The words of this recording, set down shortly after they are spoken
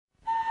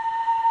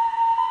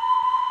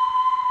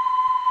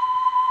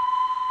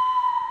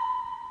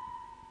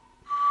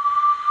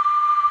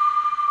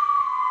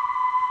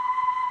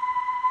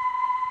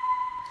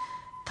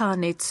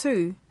tāne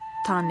tū,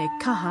 tāne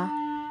kaha,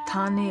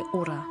 tāne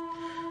ora.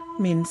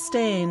 Men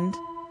stand,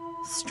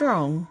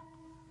 strong,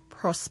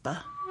 prosper.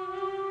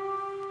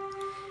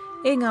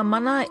 E ngā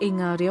mana, e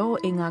ngā reo,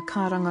 e ngā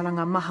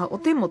kārangaranga maha o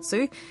te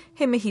motu,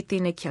 he mihi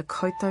tēnei kia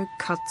koutou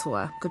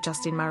katoa. Ko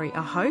Justin Murray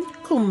ahau.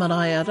 Ko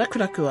maraea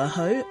rakuraku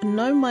ahau,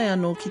 nau mai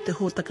anō ki te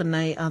hōtaka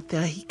nei a te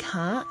Ahi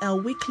Kaa, our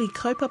weekly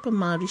kaupapa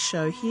Māori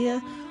show here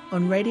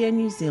on Radio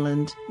New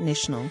Zealand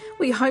National.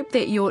 We hope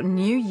that your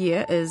new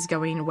year is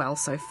going well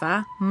so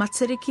far.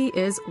 Matariki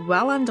is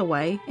well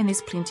underway and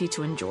there's plenty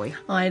to enjoy.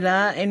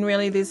 Aira, and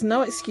really there's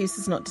no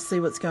excuses not to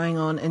see what's going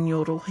on in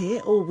your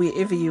rohe or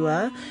wherever you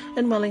are.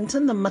 In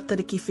Wellington, the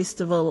Matariki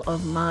Festival of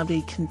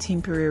Māori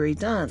Contemporary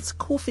Dance,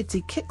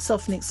 Kōwhiti, kicks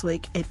off next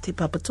week at Te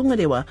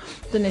Papatongarewa,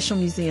 the National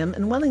Museum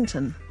in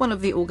Wellington. One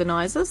of the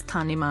organisers,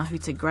 Tāne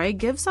Mahuta Gray,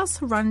 gives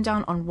us a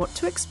rundown on what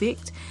to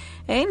expect,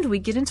 and we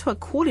get into a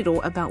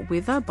kōrero about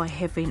whether by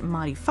having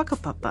Māori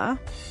whakapapa,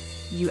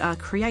 you are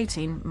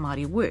creating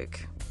Māori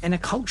work. And a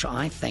culture,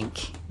 I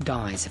think,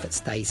 dies if it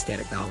stays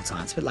static the whole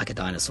time. It's a bit like a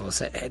dinosaur.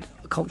 So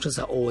cultures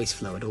are always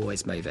fluid,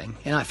 always moving.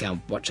 And I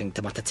found watching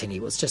Te Matatini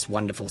was just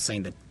wonderful,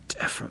 seeing the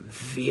different,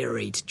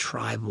 varied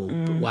tribal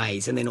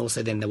ways, and then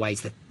also the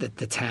ways that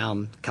the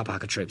town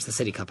kapahaka troops, the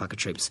city kapahaka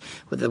troops,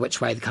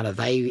 which way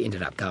they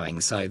ended up going.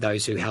 So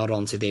those who held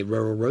on to their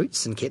rural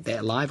roots and kept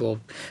that alive, or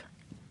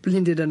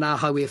blended in our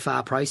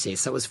hauewha process.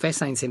 So it was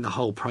fascinating seeing the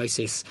whole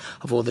process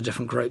of all the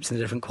different groups and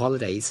the different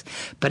qualities.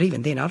 But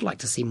even then, I'd like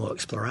to see more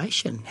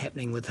exploration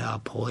happening with our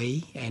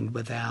poi and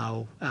with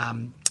our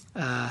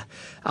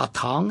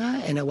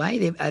taonga in a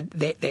way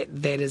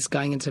that is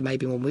going into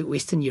maybe more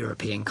Western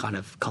European kind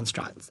of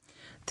constructs.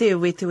 Te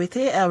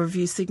wete, our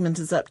review segment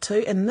is up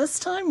too, and this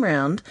time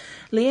round,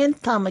 Leanne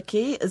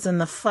Tamaki is in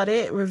the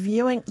whare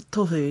reviewing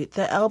Tohu,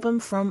 the album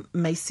from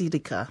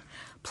Meisirika.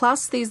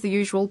 Plus, there's the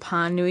usual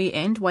pānui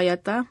and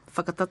waiata,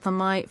 whakatata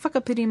mai,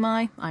 whakapiri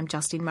mai. I'm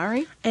Justin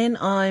Murray. And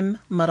I'm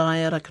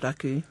Maraea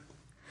Rakuraku.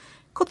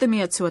 Ko te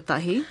mea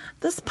tuatahi.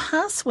 This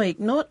past week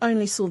not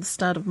only saw the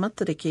start of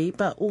Matariki,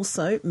 but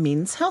also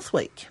Men's Health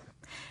Week.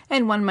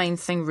 And one main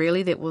thing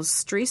really that was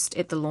stressed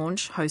at the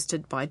launch,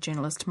 hosted by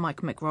journalist Mike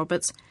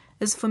McRoberts,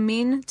 is for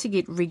men to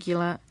get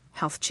regular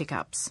health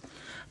checkups.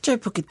 Joe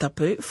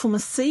Puketapu, former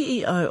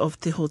CEO of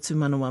Te Hotu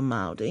Manawa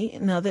Māori,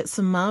 now that's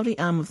the Māori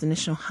arm of the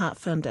National Heart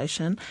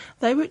Foundation,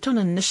 they worked on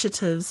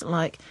initiatives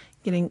like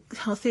getting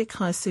healthier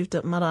kai served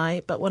at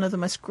marae, but one of the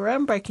most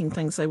groundbreaking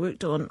things they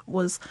worked on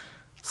was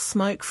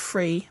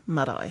smoke-free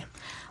marae.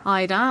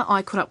 Aira,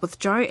 I caught up with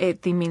Joe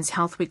at the Men's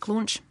Health Week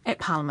launch at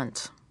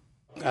Parliament.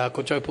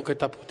 Ko Joe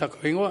Puketapu taku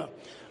ingoa,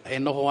 e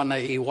noho ana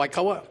I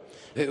Waikawa,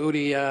 e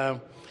uri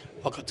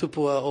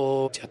whakatupua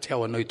o Te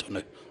Ateawa Nui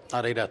Tonu.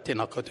 Nā reira,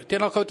 tēnā koutou.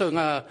 Tēnā koutou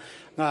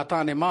ngā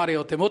tāne Māori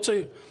o te motu,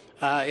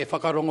 e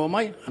whakarongo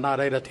mai, nā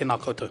reira, tēnā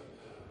koutou.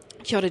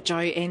 Kia ora, Joe,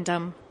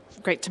 and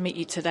great to meet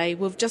you today.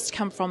 We've just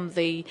come from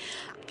the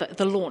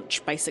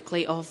launch,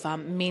 basically, of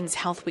Men's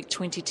Health Week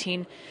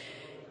 2010.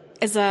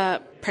 As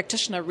a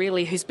practitioner,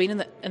 really, who's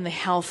been in the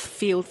health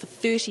field for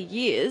 30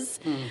 years,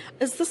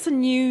 is this a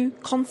new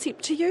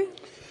concept to you?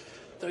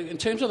 In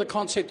terms of the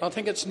concept, I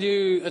think it's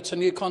new. It's a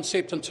new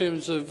concept in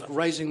terms of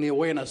raising the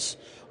awareness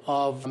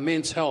of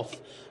men's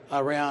health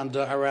around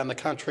the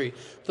country.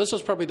 This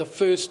is probably the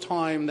first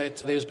time that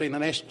there's been a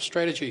national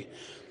strategy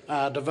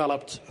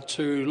developed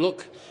to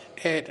look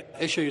at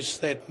issues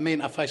that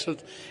men are faced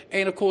with,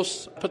 and of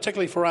course,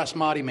 particularly for us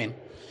Māori men.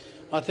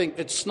 I think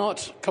it's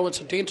not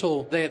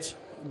coincidental that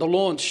the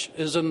launch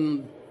is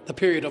in the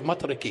period of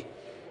Matariki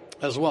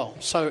as well.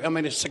 So, I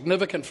mean, it's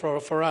significant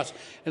for us,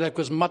 and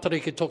because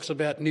Matariki talks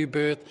about new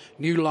birth,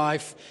 new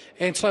life,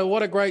 and so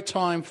what a great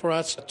time for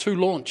us to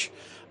launch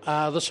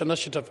this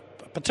initiative.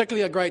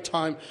 Particularly a great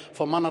time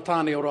for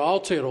Manatane or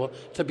Aotearoa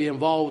to be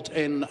involved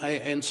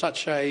in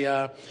such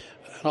an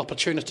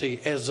opportunity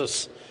as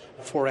this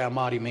for our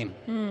Māori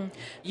men.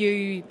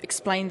 You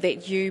explained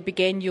that you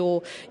began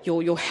your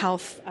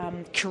health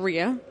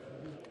career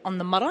on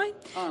the marae.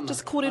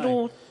 Just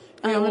kōrero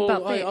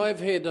about that.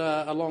 I've had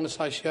a long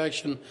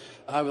association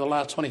over the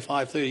last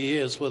 25, 30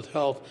 years with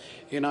health,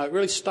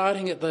 really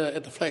starting at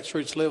the flax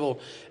roots level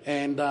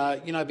and,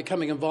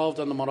 becoming involved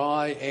in the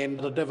marae and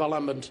the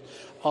development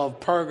of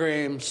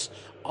programs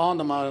on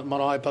the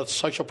marae, both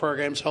social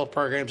programs, health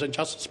programs and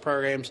justice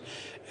programs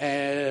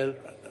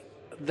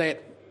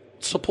that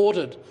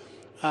supported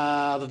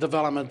the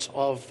development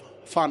of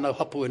whānau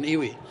hapu and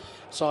iwi.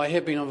 So I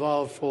have been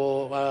involved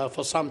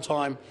for some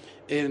time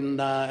in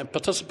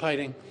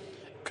participating,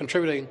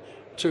 contributing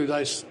to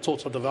those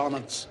sorts of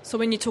developments. So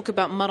when you talk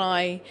about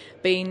marae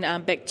being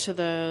back to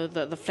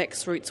the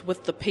flax roots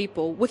with the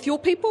people, with your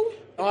people?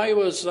 I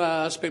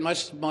spent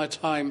most of my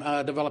time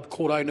developing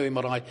kōraunui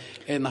marae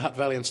in the Hutt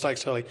Valley and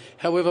Stokes Valley.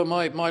 However,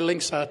 my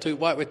links are to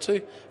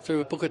Waiwetu,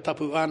 through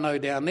Puketapu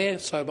Anō down there,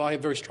 so I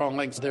have very strong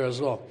links there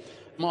as well.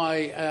 My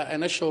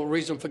initial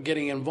reason for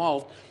getting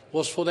involved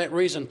was for that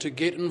reason, to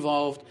get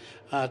involved,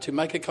 to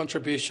make a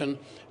contribution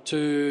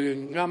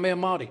to ngā mea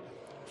Māori,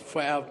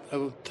 for our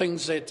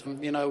things that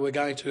we're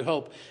going to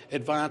help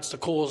advance the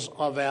cause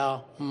of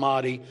our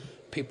Māori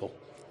people.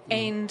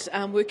 And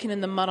working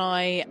in the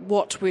marae,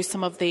 what were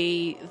some of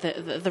the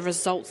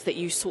results that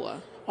you saw?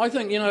 I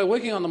think,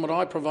 working on the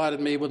marae provided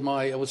me with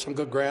some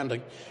good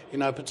grounding,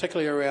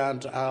 particularly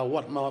around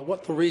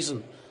what the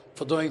reason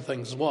for doing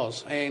things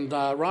was. And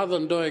rather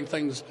than doing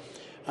things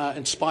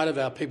in spite of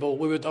our people,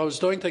 I was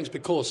doing things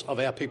because of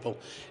our people.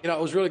 It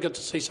was really good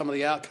to see some of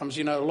the outcomes.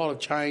 A lot of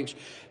change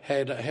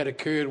had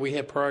occurred. We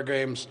had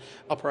programs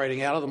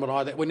operating out of the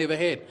marae that we never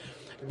had.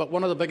 But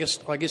one of the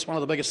biggest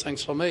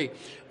things for me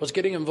was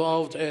getting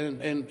involved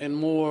in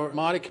more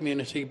Māori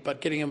community,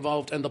 but getting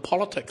involved in the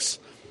politics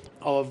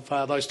of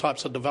those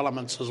types of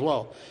developments as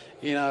well.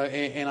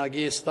 And I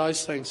guess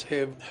those things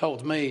have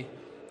helped me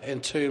in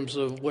terms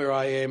of where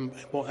I am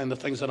and the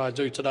things that I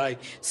do today.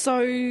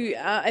 So,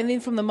 and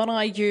then from the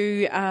marae,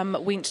 you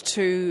went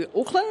to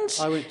Auckland?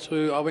 I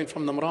went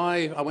from the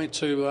marae, I went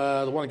to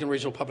the Wellington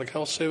Regional Public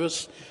Health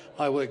Service.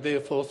 I worked there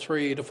for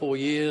 3 to 4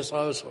 years.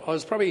 I was,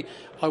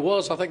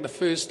 I think, the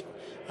first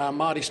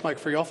Māori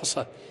smoke-free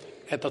officer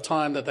at the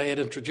time that they had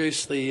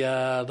introduced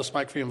the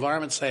Smoke-Free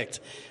Environments Act.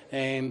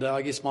 And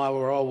I guess my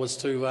role was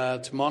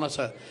to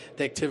monitor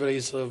the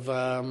activities of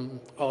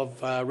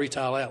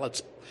retail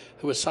outlets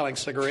who were selling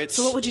cigarettes.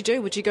 So what would you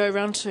do? Would you go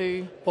around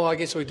to... Well, I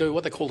guess we do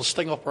what they call the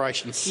sting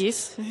operations.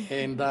 Yes.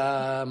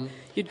 And...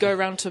 You'd go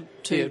around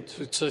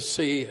to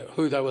see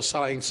who they were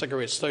selling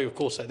cigarettes to. Of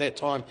course, at that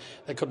time,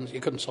 you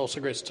couldn't sell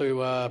cigarettes to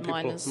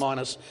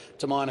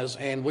minors.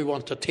 And we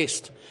wanted to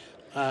test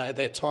at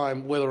that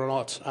time whether or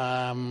not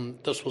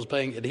this was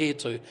being adhered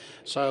to.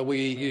 So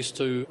we used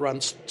to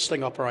run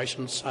sting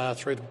operations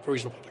through the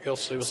Regional Public Health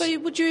Service. So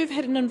would you have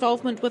had an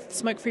involvement with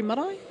Smoke-Free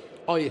Marae?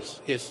 Oh, yes,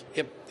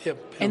 yep.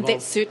 And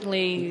that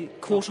certainly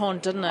caught on,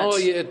 didn't it? Oh,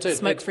 yeah, it did.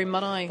 Smoke-Free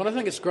Marae. But I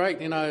think it's great,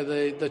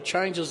 the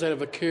changes that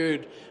have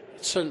occurred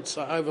since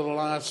over the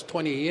last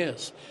 20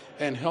 years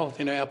and health.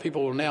 Our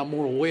people are now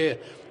more aware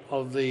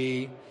of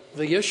the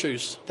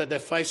issues that they're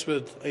faced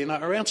with,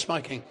 around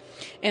smoking.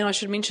 And I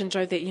should mention,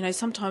 Joe, that,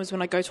 sometimes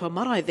when I go to a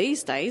marae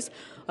these days,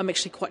 I'm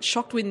actually quite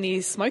shocked when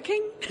they're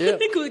smoking. Yeah.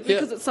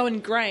 because it's so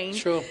ingrained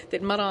Sure.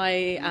 that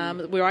marae,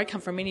 where I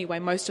come from anyway,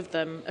 most of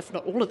them, if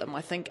not all of them,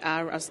 I think,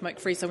 are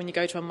smoke-free. So when you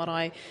go to a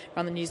marae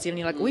around the New Zealand,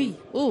 you're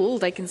like,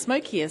 they can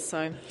smoke here.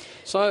 So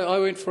I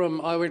went from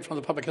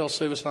the Public Health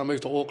Service and I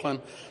moved to Auckland,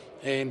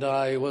 and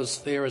I was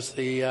there as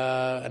the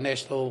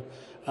National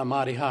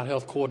Māori Heart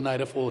Health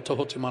Coordinator for Te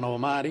Hotu Manawa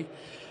Māori.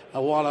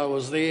 While I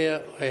was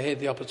there, I had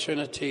the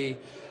opportunity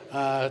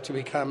to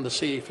become the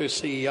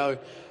first CEO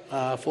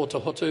for Te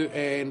Hotu,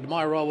 and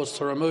my role was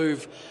to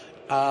remove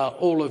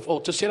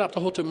to set up Te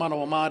Hotu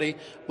Manawa Māori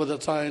with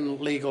its own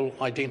legal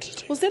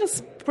identity. Was that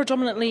a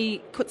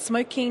predominantly quit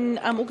smoking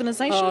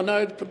organisation?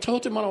 No, Te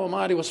Hotu Manawa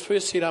Māori was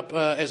first set up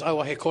as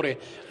Ahi Kaa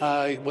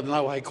with an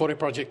Ahi Kaa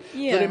project.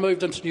 Yeah. Then it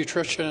moved into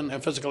nutrition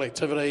and physical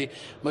activity,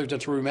 moved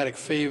into rheumatic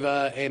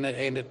fever, and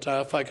it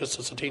focused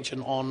its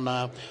attention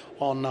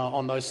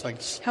on those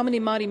things. How many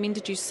Māori men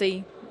did you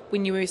see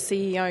when you were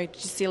CEO?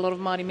 Did you see a lot of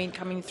Māori men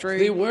coming through?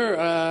 There were.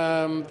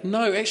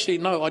 No,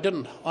 I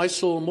didn't. I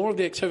saw more of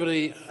the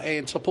activity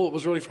and support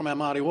was really from our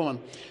Māori women.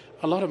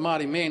 A lot of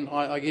Māori men,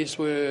 I guess,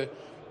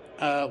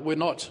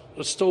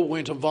 still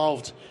weren't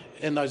involved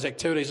in those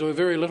activities. There were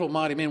very little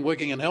Māori men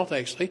working in health,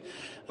 actually.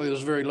 There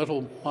was very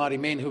little Māori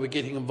men who were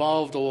getting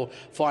involved or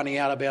finding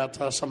out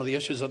about some of the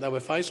issues that they were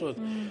faced with.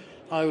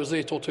 I was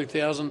there till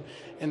 2000,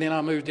 and then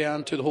I moved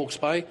down to the Hawke's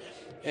Bay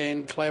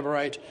and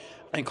collaborate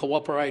and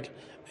cooperate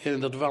in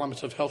the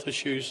development of health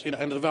issues, and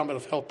the development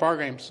of health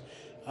programs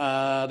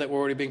that were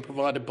already being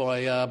provided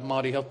by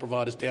Māori health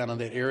providers down in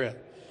that area.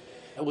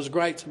 It was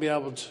great to be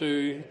able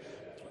to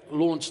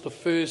launch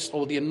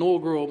the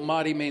inaugural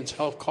Māori Men's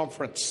Health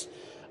Conference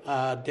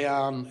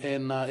down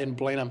in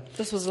Blenheim.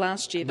 This was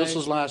last year, though. This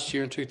was last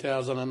year in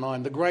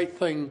 2009. The great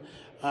thing,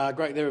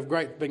 there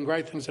have been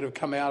great things that have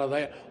come out of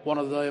that. One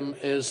of them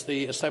is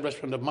the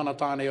establishment of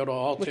Manatane Ora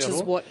Aotearoa, which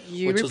is what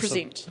you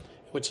represent.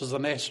 Which is the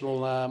National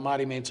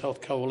Māori Men's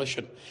Health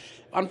Coalition.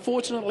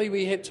 Unfortunately,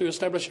 we had to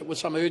establish it with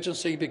some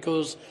urgency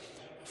because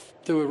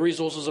there were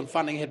resources and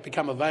funding had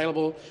become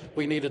available.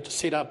 We needed to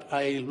set up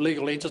a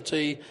legal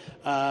entity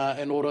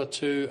in order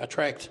to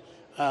attract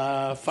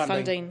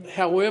funding.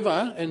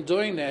 However, in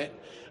doing that,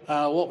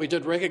 what we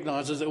did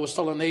recognise is there was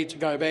still a need to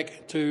go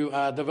back to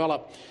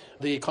develop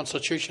the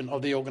constitution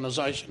of the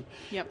organisation,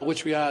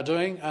 which we are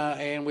doing,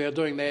 and we are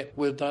doing that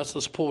with the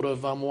support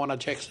of Moana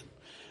Jackson,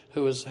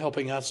 who is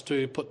helping us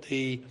to put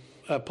the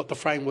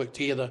framework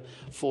together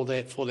for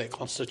that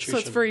constitution. So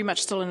it's very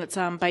much still in its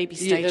baby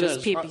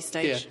stages, peppy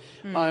stage.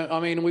 Yeah. I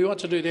mean, we want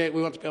to do that.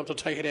 We want to be able to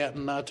take it out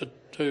and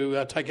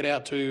to take it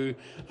out to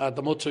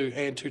the motu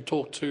and to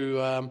talk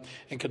to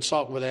and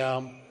consult with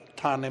our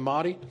tāne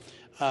Māori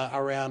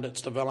around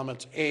its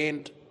development.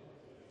 And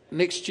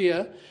next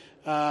year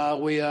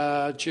we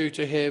are due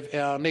to have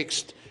our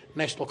next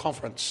national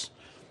conference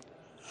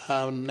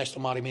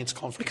National Māori Men's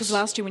Conference. Because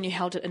last year when you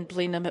held it in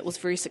Blenheim, it was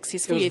very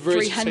successful. It was You had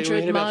very 300 successful.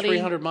 We had about Māori.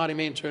 300 Māori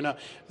men turn up.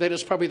 That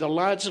is probably the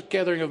largest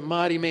gathering of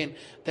Māori men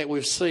that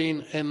we've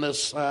seen in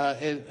this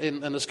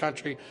in this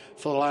country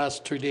for the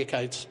last 2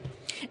 decades.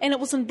 And it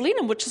was in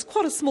Blenheim, which is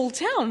quite a small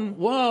town.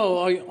 Well,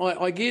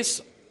 I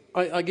guess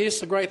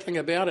the great thing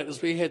about it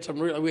is we had a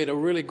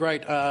really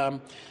great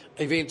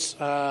events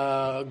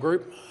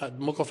group,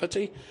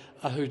 Mokowhiti,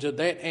 who did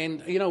that,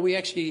 and we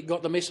actually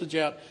got the message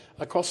out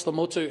across the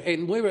motu,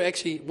 and we were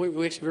actually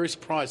very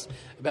surprised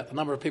about the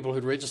number of people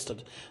who'd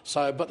registered.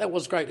 So, but that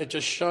was great. It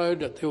just showed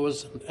that there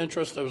was an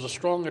interest. There was a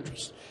strong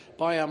interest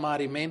by our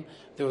Māori men.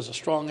 There was a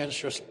strong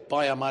interest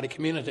by our Māori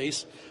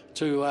communities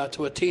to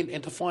attend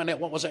and to find out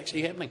what was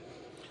actually happening.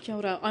 Kia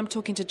ora. I'm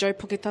talking to Joe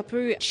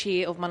Poketapu,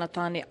 Chair of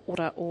Manatane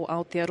Ora o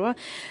Aotearoa.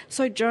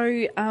 So,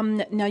 Joe,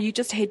 now you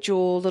just had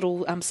your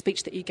little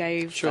speech that you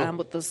gave Sure.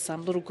 with this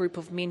little group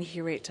of men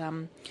here at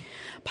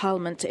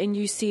Parliament, and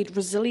you said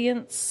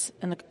resilience,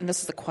 and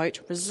this is a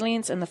quote,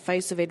 resilience in the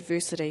face of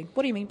adversity.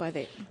 What do you mean by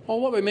that? Well,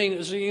 what we mean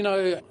is,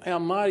 our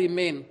Māori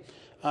men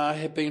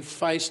have been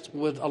faced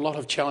with a lot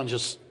of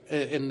challenges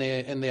in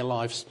their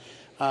lives,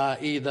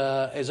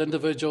 either as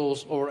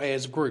individuals or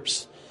as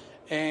groups.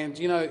 And,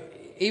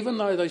 even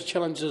though those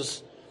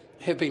challenges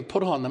have been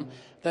put on them,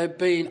 they've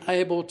been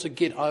able to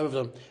get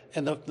over them,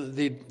 and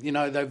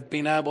they've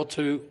been able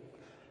to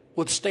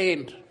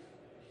withstand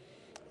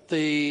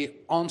the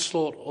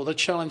onslaught or the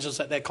challenges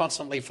that they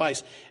constantly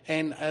face,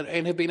 and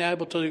have been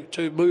able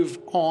to move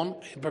on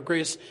and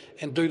progress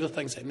and do the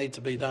things that need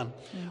to be done.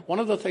 One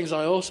of the things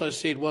I also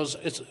said was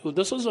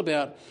this is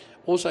about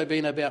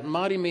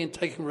Māori men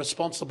taking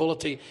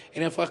responsibility,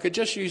 and if I could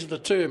just use the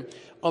term,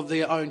 of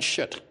their own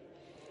shit.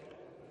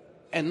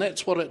 And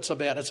that's what it's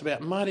about. It's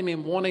about Māori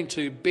men wanting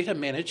to better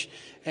manage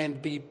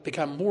and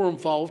become more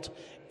involved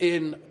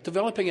in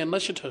developing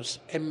initiatives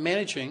and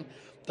managing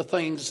the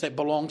things that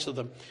belong to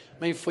them.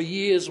 I mean, for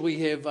years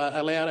we have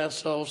allowed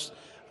ourselves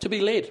to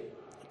be led,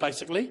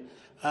 basically.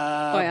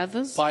 By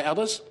others? By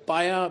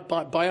our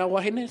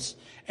wahines.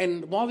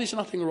 And while there's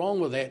nothing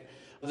wrong with that,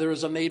 there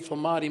is a need for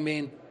Māori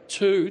men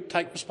to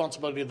take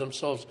responsibility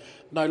themselves,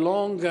 no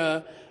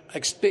longer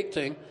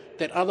expecting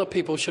that other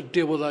people should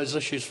deal with those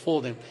issues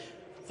for them.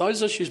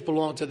 Those issues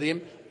belong to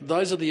them.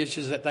 Those are the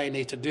issues that they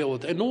need to deal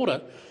with in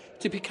order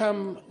to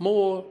become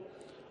more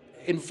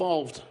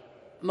involved,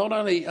 not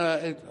only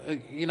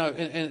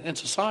in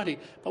society,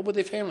 but with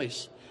their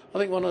families. I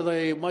think one of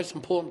the most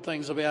important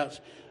things about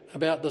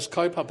this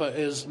kaupapa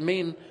is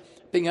men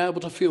being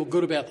able to feel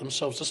good about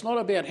themselves. It's not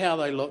about how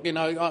they look.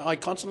 I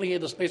constantly hear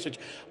this message,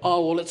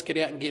 let's get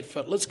out and get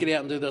fit, let's get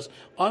out and do this.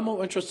 I'm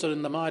more interested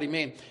in the Māori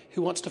man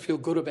who wants to feel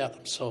good about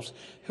themselves,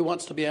 who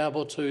wants to be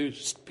able to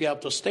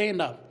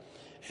stand up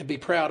and be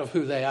proud of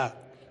who they are.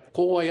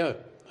 Ko ai au,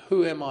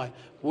 who am I?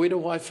 Where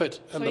do I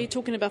fit? So are you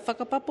talking about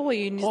whakapapa or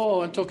you...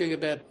 I'm talking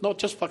about not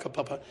just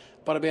whakapapa,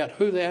 but about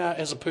who they are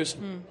as a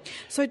person.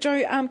 So,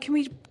 Joe, can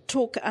we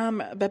talk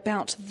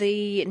about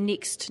the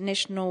next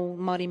National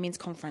Māori Men's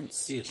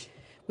Conference? Yes.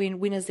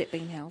 When is that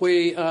being held?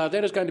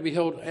 That is going to be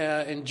held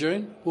in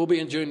June. Will be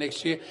in June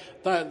next year.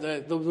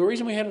 The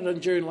reason we had it in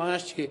June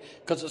last year,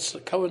 because it's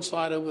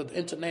coincided with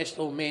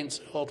International Men's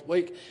Health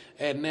Week,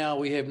 and now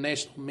we have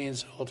National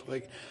Men's Health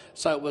Week.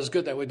 So it was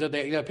good that we did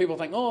that. People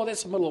think,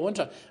 that's the middle of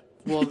winter.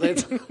 Well,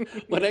 that's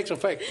but actual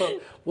fact.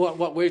 But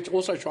what we're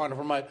also trying to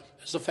promote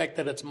is the fact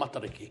that it's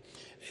matariki.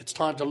 It's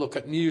time to look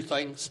at new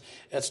things.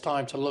 It's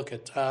time to look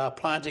at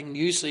planting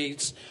new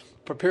seeds,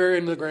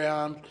 preparing the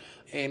ground,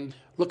 and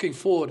looking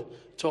forward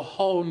to a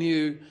whole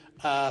new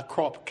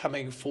crop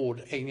coming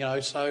forward.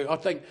 And so I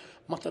think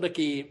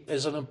matariki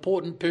is an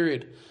important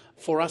period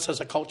for us as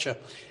a culture.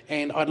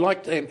 And I'd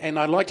like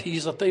to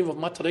use the theme of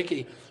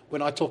matariki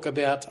when I talk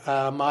about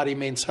Māori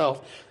men's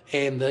health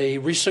and the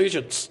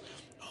resurgence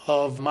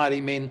of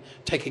Māori men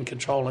taking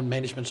control and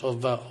management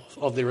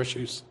of their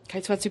issues.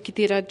 Kei tu atu ki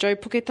tērā, Joe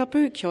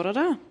Poketapu, kia ora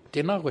rā.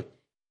 Tēnā koe.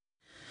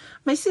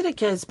 Ahi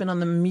Kaa has been on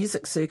the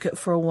music circuit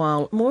for a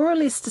while, more or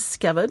less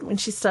discovered when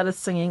she started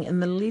singing in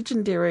the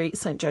legendary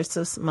St.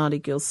 Joseph's Māori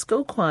Girls'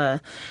 School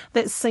Choir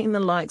that's seen the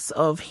likes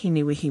of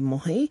Hinewehi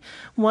Mohi,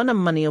 Wana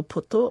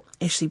Maniopoto,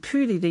 Ashley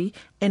Puriri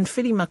and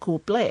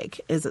Whirimako Black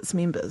as its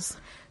members.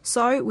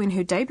 So, when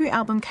her debut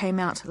album came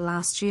out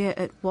last year,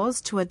 it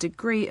was to a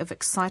degree of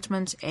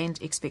excitement and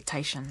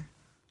expectation.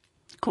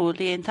 Ko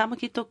Leanne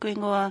Tamaki tōku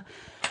ingoa,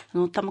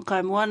 no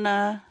tamakai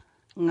moana,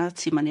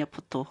 Ngāti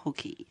Maniapoto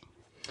hoki.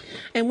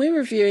 And we're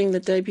reviewing the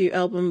debut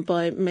album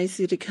by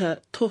Ahi Kaa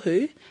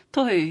Tohu.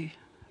 Tohu,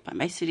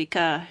 by Ahi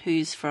Kaa,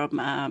 who's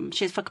from,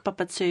 she's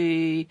whakapapa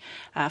to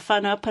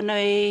Whānau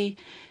Panui,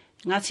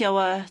 Ngāti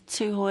Awa,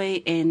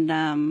 Tūhoi,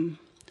 and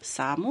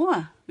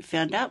Samoa, we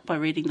found out by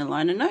reading the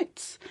liner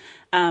notes.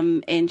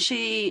 And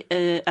she,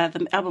 the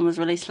album was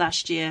released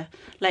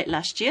late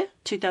last year,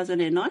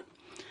 2009.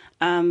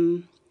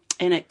 And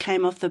it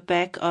came off the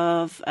back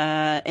of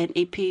an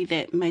EP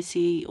that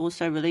Macy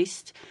also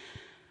released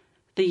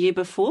the year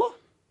before,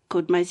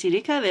 called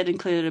Ahi Kaa, that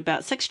included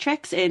about 6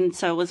 tracks, and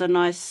so it was a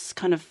nice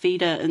kind of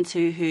feeder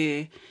into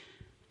her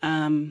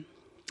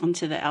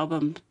into the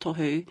album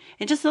Tohu.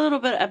 And just a little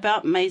bit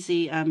about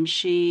Maisie.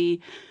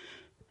 She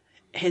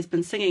has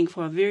been singing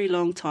for a very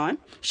long time.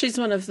 She's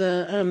one of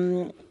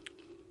the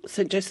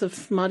St.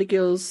 Joseph Māori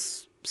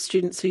Girls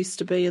students who used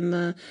to be in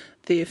the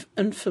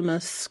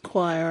infamous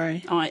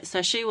choir. All right,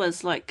 so she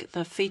was like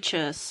the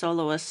feature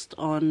soloist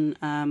on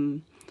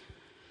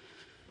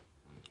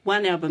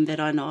one album that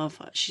I know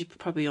of. She's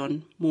probably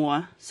on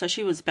more. So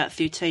she was about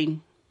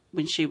 13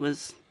 when she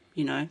was,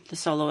 the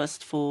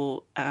soloist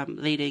for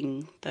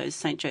leading those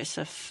St.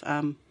 Joseph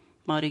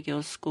Māori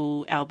Girls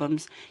School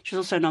albums. She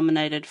was also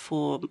nominated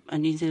for a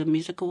New Zealand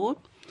Music Award.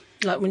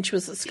 Like when she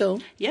was at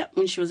school? Yeah,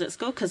 when she was at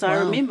school, because I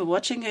remember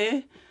watching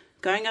her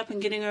going up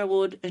and getting her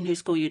award in her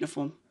school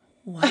uniform.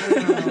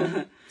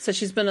 Wow. So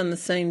she's been in the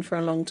scene for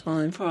a long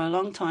time. For a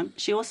long time.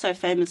 She also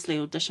famously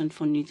auditioned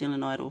for New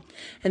Zealand Idol.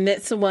 And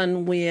that's the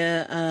one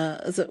where,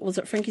 was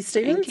it Frankie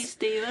Stevens? Frankie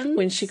Stevens.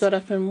 When she got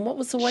up and what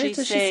was the way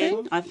did she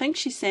sing? I think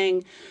she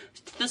sang,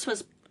 this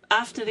was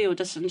after the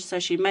audition, so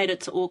she made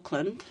it to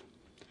Auckland,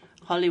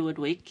 Hollywood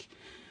Week,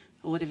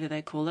 or whatever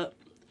they call it.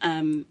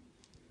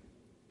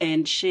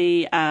 And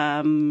she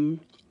sang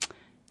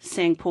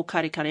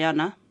Pōkari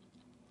Kariana.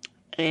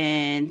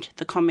 And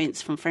the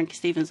comments from Frankie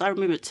Stevens, I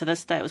remember it to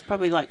this day. It was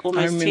probably like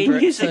almost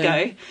 10 years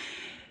ago.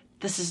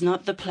 This is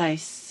not the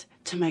place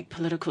to make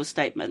political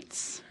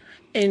statements.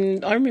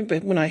 And I remember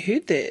when I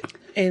heard that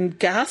and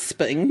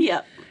gasping.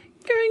 Yeah.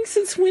 Going,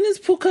 since when has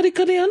Pōkari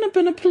Kariana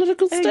been a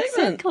political statement?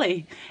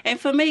 Exactly. And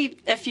for me,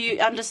 if you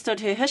understood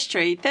her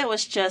history, that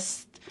was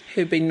just...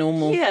 Her be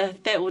normal. Yeah,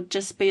 that would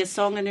just be a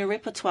song in her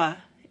repertoire.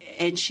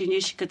 And she knew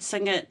she could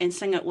sing it and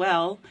sing it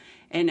well.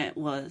 And it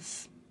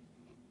was...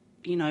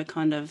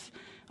 kind of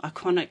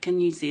iconic in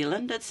New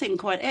Zealand. It seemed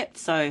quite apt.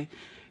 So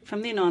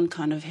from then on,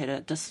 kind of had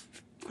a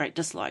great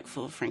dislike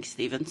for Frank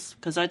Stevens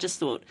because I just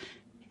thought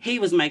he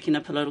was making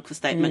a political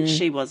statement.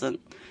 She wasn't.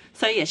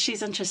 So, yeah,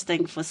 she's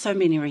interesting for so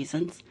many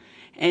reasons.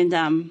 And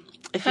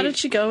how did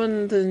she go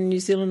in the New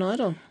Zealand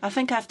Idol? I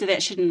think after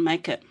that she didn't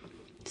make it.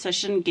 So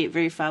she didn't get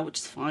very far, which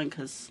is fine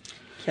because...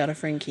 Kia ora,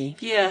 Frankie.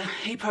 Yeah,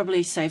 he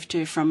probably saved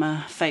her from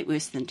a fate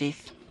worse than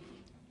death.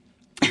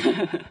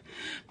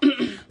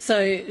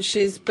 So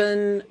she's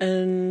been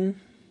in...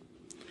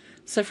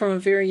 So from a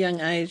very young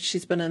age,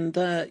 she's been in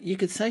the... You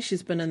could say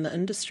she's been in the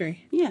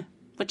industry. Yeah,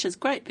 which is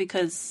great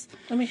because...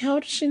 I mean, how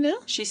old is she now?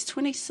 She's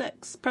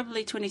 26,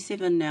 probably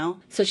 27 now.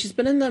 So she's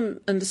been in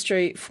the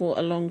industry for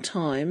a long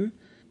time.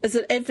 Is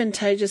it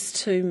advantageous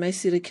to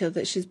Maisirika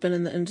that she's been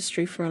in the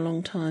industry for a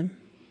long time?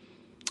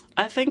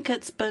 I think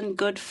it's been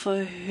good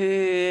for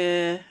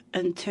her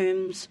in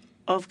terms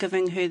of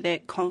giving her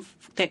that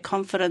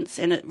confidence,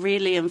 and it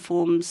really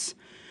informs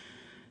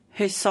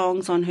her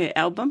songs on her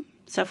album.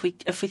 So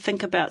if we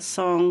think about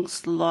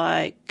songs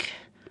like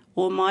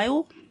O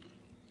Maio,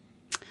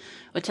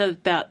 which are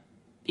about,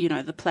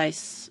 the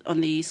place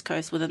on the East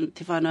Coast within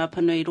Te Whānau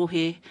Panui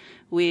Rohe,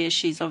 where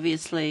she's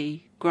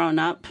obviously grown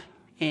up,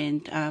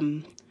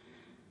 and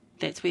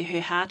that's where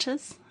her heart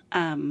is.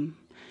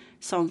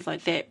 Songs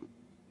like that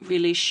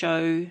really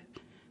show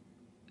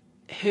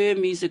her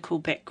musical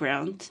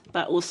background,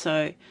 but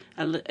also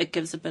it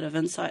gives a bit of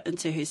insight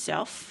into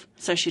herself.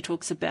 So she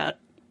talks about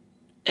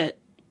it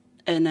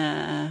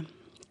in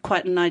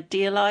quite an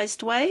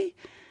idealised way.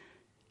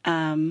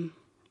 Well,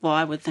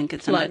 I would think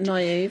it's... Like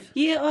naive?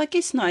 Yeah, I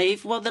guess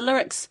naive. Well, the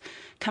lyrics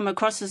come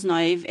across as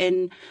naive,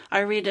 and I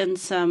read in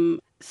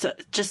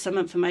just some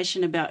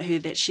information about her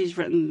that she's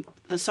written...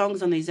 The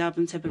songs on these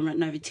albums have been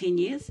written over 10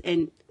 years,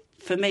 and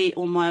for me,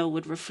 O Maio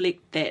would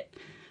reflect that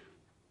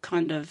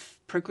kind of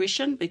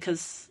progression,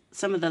 because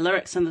some of the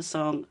lyrics in the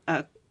song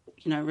are,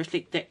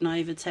 reflect that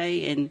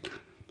naivete, and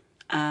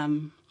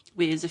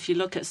whereas if you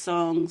look at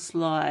songs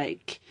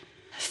like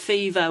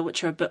Fever,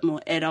 which are a bit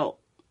more adult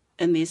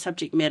in their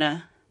subject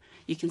matter,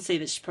 you can see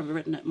that she's probably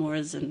written it more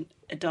as an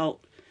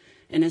adult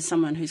and as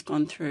someone who's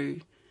gone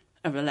through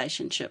a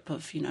relationship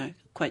of,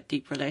 quite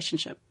deep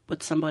relationship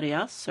with somebody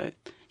else. So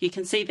you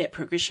can see that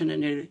progression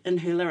in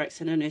her lyrics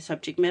and in her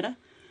subject matter.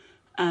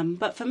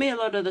 But for me, a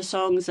lot of the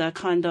songs are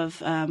kind of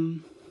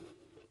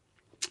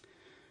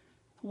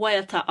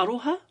waiata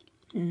aroha,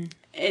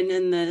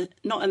 and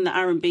not in the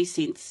R&B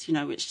sense,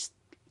 which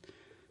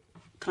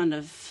kind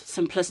of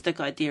simplistic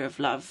idea of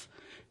love,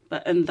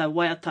 but in the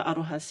waiata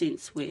aroha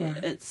sense where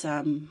it's,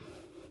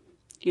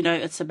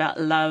 it's about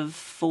love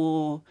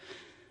for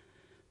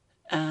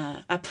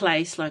a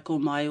place like O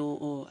Maio,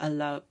 or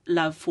a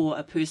love for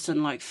a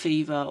person like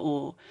Fever,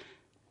 or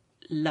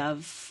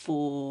love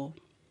for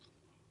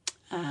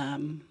a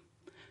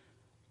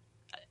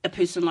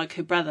person like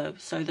her brother.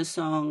 So the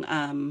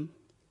song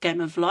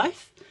Game of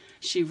Life,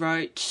 she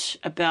wrote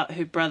about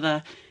her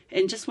brother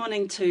and just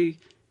wanting to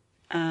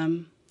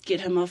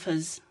get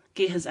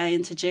his A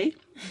into G.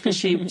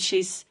 She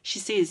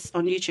says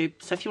on YouTube,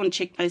 so if you want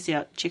to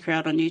check her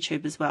out on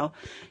YouTube as well.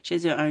 She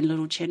has her own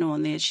little channel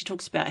on there. She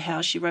talks about how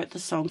she wrote the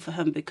song for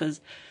him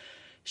because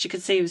she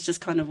could see he was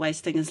just kind of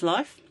wasting his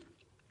life,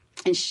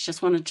 and she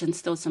just wanted to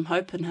instill some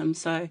hope in him.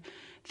 So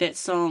that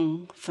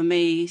song, for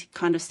me,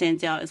 kind of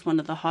stands out as one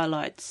of the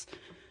highlights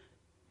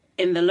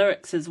and the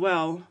lyrics as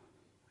well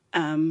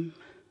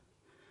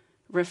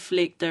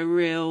reflect a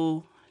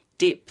real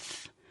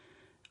depth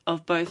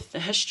of both the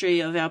history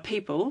of our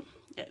people.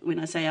 When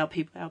I say our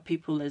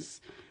people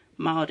is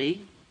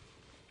Maori,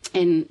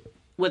 and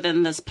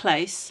within this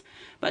place,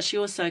 but she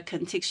also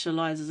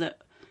contextualises it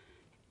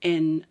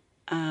in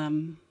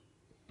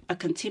a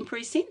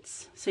contemporary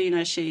sense.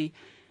 So, she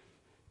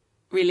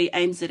really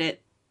aims it at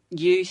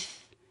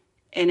youth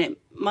and at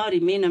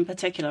Māori men in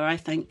particular, I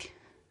think,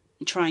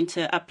 trying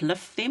to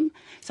uplift them.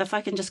 So if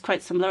I can just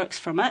quote some lyrics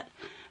from it,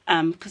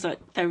 because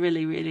they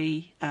really,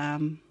 really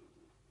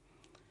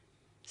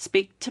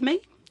speak to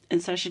me.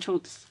 And so she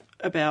talks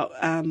about,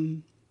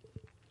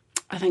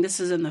 I think this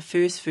is in the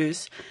first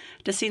verse,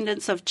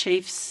 descendants of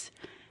chiefs,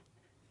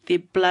 their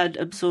blood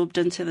absorbed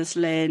into this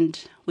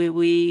land where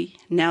we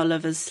now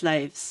live as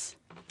slaves.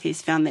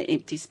 He's found that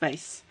empty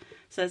space.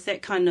 So it's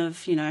that kind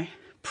of,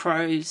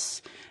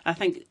 prose, I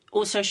think,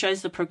 also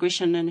shows the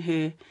progression in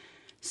her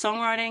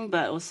songwriting,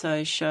 but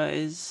also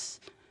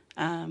shows,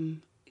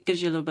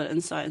 gives you a little bit of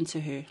insight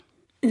into her.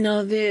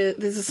 No,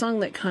 there's a song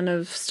that kind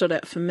of stood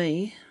out for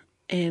me,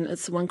 and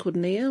it's the one called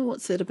Nia.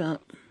 What's that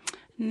about?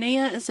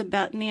 Nia is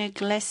about Nia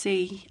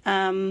Glassy,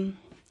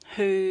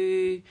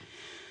 who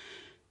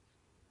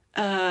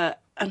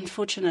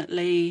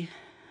unfortunately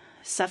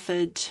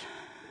suffered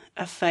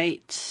a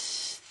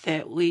fate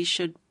that we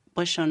should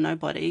wish on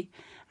nobody.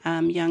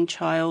 Young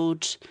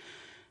child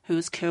who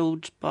was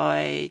killed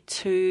by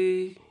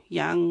 2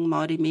 young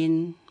Māori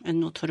men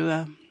in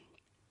Rotorua.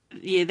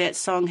 Yeah, that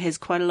song has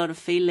quite a lot of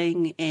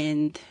feeling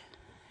and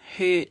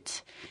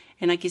hurt.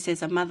 And I guess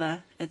as a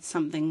mother, it's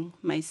something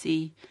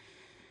Macy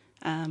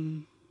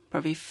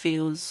probably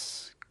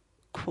feels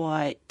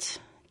quite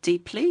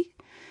deeply.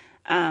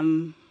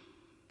 The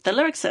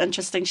lyrics are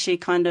interesting. She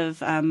kind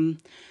of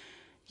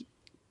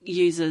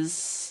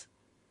uses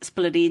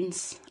split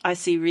ends. I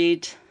see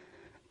red,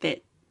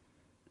 that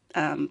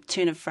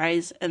turn of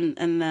phrase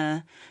in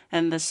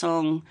the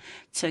song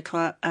to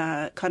kind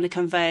of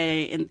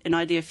convey an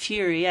idea of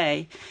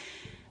fury,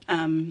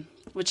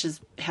 which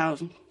is how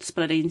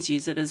split ends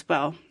use it as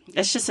well.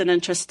 It's just an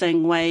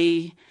interesting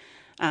way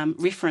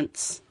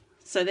reference.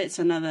 So that's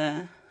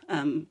another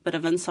bit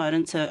of insight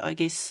into, I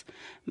guess,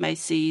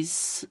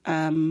 Macy's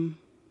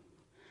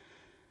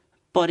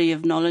body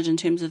of knowledge in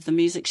terms of the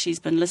music she's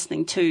been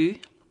listening to.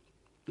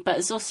 But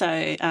it's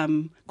also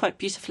quite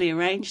beautifully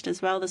arranged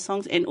as well, the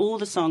songs. And all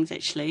the songs,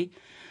 actually,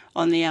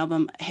 on the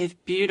album have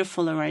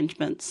beautiful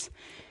arrangements.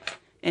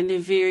 And they're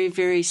very,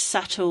 very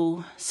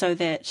subtle, so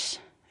that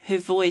her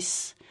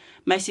voice,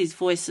 Macy's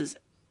voice, is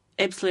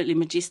absolutely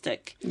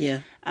majestic.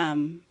 Yeah.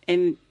 And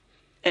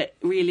it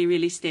really,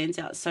 really stands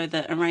out. So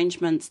the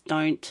arrangements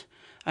don't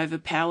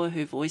overpower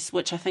her voice,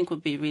 which I think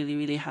would be really,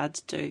 really hard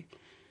to do.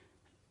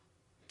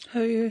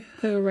 Who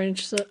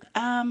arranged it?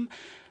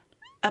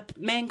 A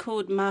man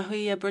called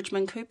Mahuia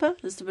Bridgman Cooper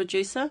is the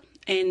producer,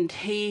 and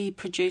he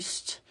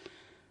produced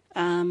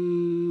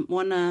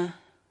Wana,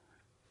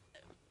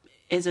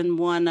 as in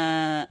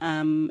Wana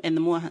and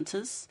the Moor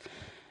Hunters,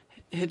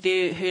 her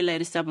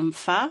latest album,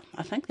 Whā,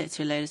 I think that's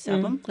her latest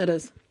album. It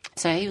is.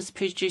 So he was the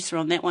producer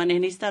on that one,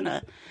 and he's done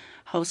a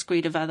whole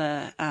screed of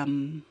other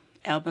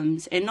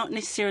albums, and not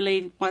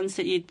necessarily ones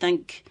that you'd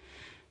think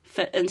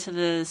fit into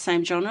the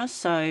same genre.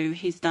 So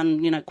he's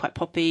done, quite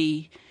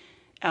poppy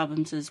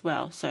albums as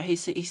well. So I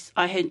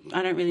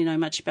don't really know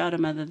much about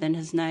him other than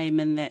his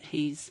name, and that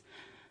he's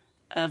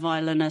a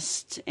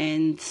violinist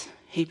and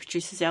he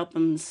produces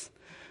albums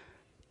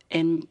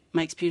and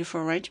makes beautiful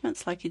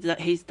arrangements like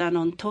he's done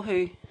on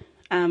Tohu.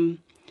 And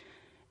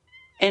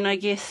I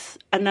guess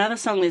another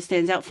song that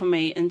stands out for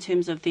me in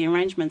terms of the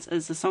arrangements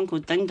is a song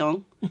called Ding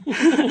Dong.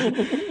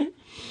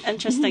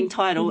 Interesting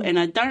title, and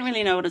I don't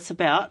really know what it's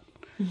about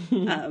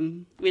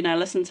when I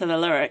listen to the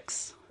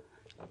lyrics.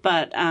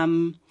 But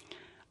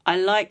I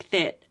like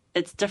that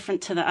it's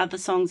different to the other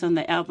songs on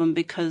the album,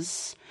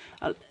 because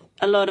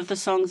a lot of the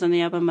songs on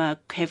the album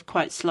have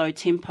quite slow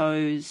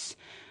tempos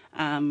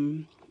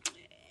and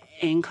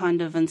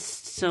kind of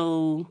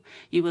instill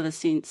you with a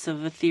sense of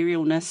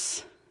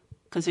etherealness,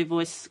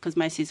 because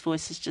Macy's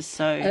voice is just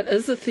so... It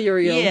is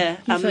ethereal. Yeah,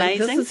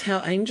 amazing. This is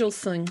how angels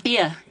sing.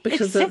 Yeah,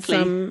 because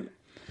exactly.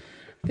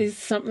 There's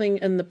something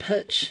in the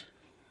pitch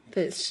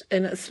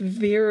and it's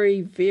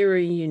very,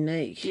 very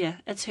unique. Yeah,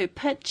 it's her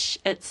pitch.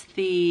 It's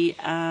the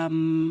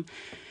her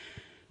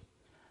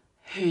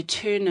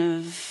turn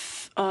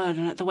of, I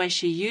don't know, the way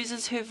she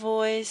uses her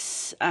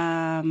voice.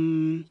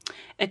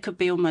 It could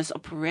be almost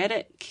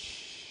operatic.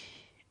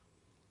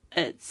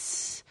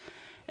 It's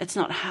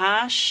not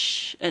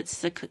harsh.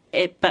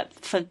 But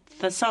for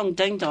the song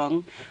Ding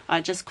Dong, I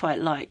just quite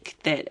like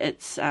that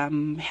it's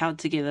held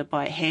together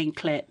by hand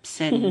claps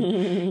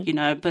and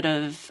a bit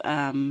of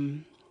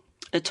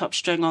the top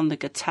string on the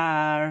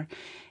guitar,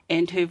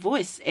 and her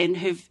voice, and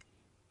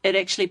it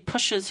actually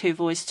pushes her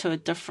voice to a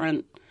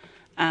different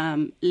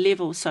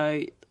level.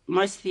 So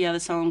most of the other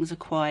songs are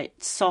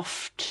quite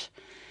soft,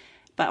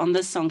 but on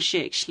this song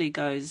she actually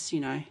goes,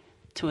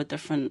 to a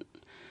different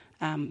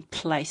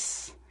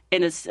place.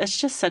 And it's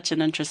just such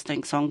an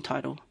interesting song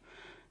title,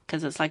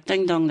 because it's like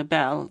ding dong the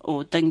bell,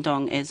 or ding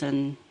dong as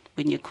in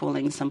when you're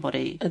calling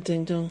somebody A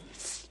ding dong.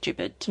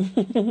 stupid.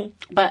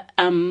 But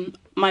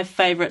my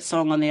favourite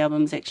song on the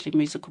album is actually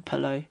Musical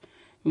Pillow,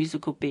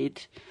 Musical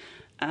Bed,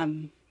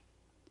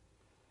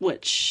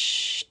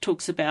 which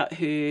talks about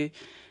her,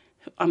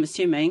 I'm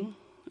assuming,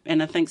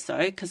 and I think so,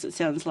 because it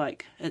sounds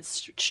like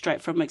it's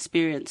straight from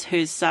experience,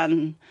 her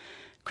son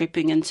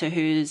creeping into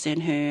hers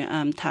and her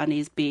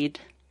Tāne's bed.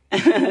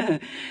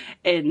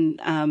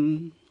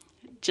 And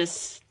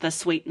just the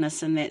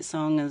sweetness in that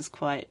song is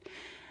quite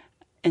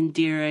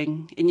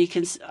endearing.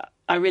 And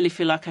I really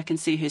feel like I can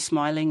see her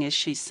smiling as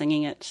she's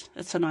singing it.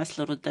 It's a nice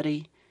little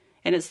ditty.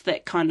 And it's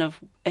that kind of,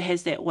 it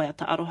has that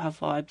Waiata Aroha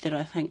vibe that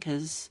I think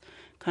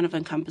kind of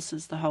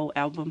encompasses the whole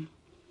album.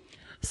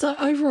 So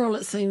overall,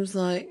 it seems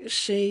like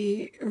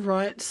she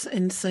writes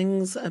and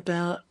sings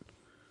about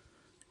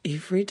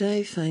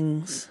everyday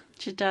things.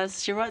 She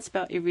does. She writes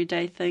about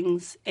everyday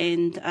things,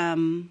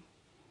 and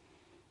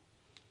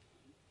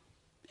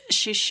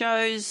she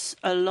shows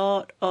a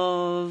lot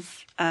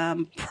of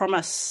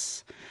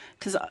promise.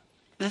 Because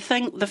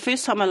the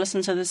first time I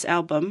listened to this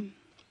album,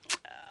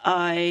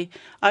 I'm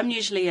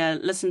usually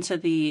listen to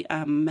the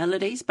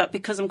melodies, but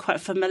because I'm quite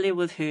familiar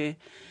with her,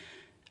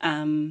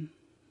 I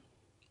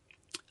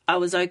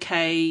was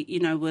okay,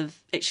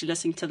 with actually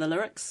listening to the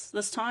lyrics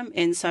this time.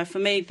 And so for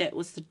me, that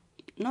was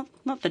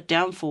not the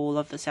downfall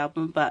of this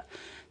album, but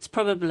it's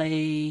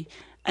probably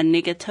a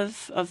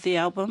negative of the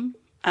album.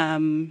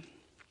 And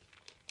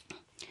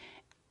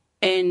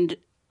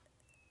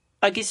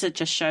I guess it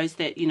just shows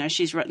that,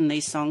 she's written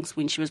these songs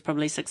when she was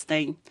probably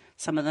 16,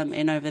 some of them,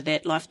 and over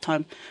that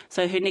lifetime.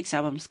 So her next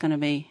album's going to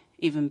be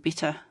even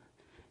better,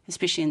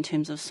 especially in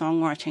terms of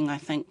songwriting, I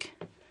think.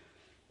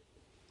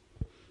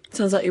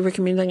 Sounds like you're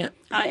recommending it.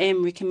 I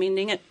am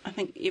recommending it. I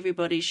think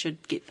everybody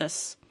should get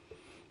this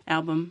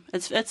album.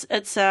 It's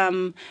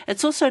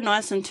also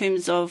nice in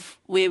terms of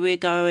where we're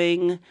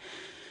going,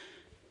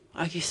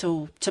 I guess,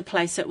 or to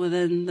place it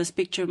within the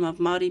spectrum of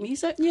Māori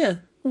music. Yeah.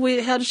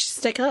 How does she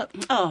stack up?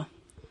 Oh.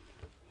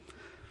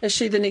 Is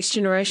she the next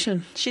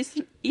generation? She's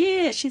the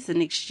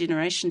next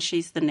generation.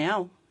 She's the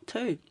now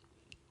too.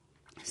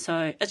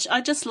 So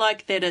I just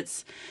like that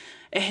it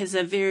has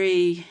a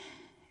very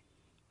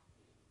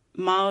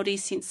Māori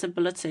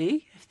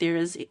sensibility, if there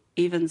is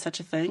even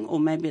such a thing, or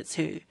maybe it's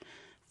her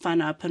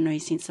whānau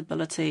panui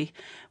sensibility,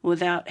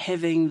 without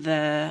having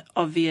the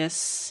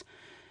obvious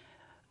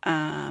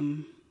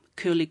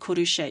curly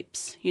kuru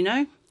shapes,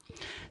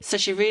 So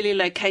she really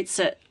locates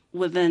it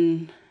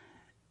within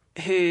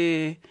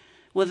a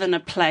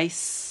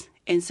place,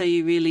 and so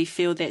you really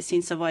feel that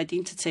sense of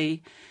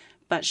identity,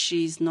 but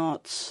she's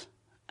not,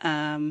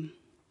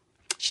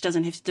 she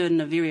doesn't have to do it in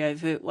a very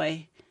overt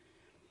way.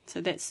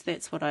 So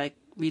that's what I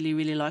really,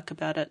 really like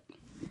about it.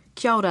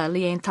 Kia ora,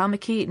 Leanne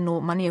Tamaki no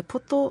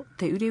Maniapoto,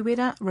 Te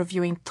Urewera,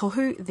 reviewing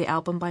Tohu, the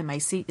album by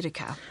Macy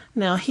Rika.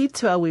 Now head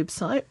to our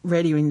website,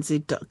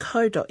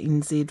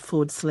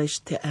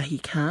 radionz.co.nz/Te Ahi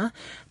Kaa.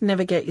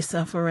 Navigate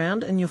yourself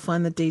around and you'll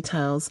find the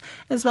details,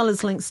 as well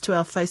as links to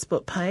our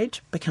Facebook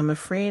page, become a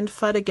friend,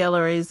 photo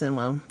galleries, and,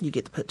 well, you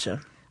get the picture.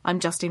 I'm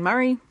Justine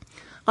Murray.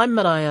 I'm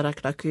Maraea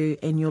Rakaraku,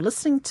 and you're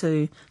listening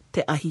to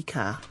Te Ahi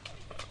Kaa.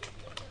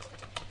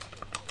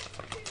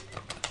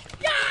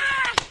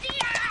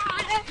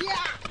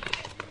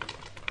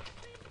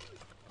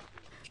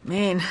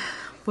 Man,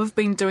 we've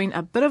been doing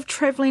a bit of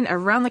travelling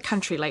around the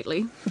country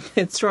lately.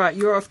 That's right.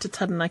 You're off to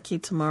Taranaki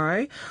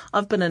tomorrow.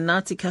 I've been in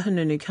Ngāti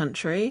Kahungunu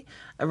country,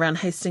 around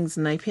Hastings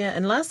and Napier.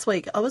 And last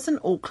week I was in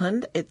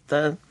Auckland at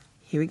the,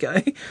 here we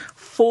go,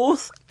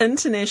 4th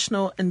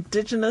International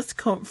Indigenous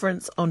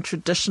Conference on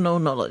Traditional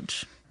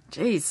Knowledge.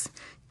 Jeez,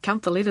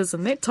 count the letters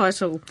in that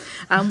title,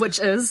 which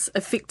is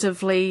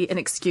effectively an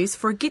excuse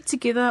for a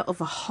get-together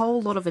of a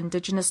whole lot of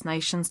Indigenous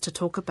nations to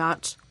talk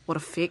about what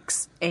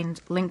affects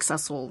and links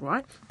us all,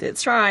 right?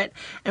 That's right.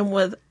 And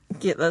with,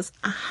 get this,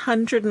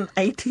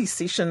 180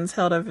 sessions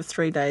held over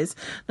 3 days.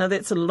 Now,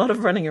 that's a lot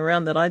of running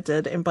around that I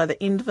did, and by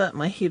the end of it,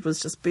 my head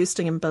was just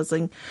bursting and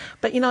buzzing.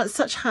 But, it's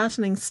such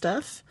heartening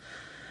stuff.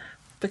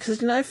 Because,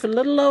 for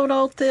little old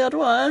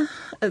Aotearoa,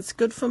 it's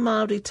good for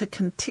Māori to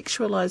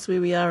contextualise where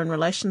we are in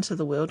relation to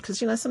the world, because,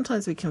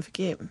 sometimes we can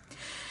forget.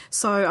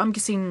 So I'm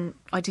guessing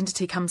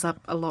identity comes up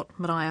a lot,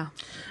 Maraea.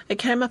 It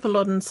came up a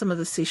lot in some of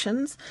the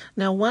sessions.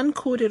 Now, one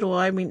kōrero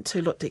I went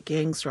to looked at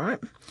gangs, right?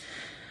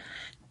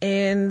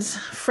 And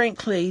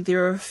frankly,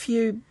 there are a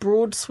few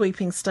broad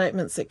sweeping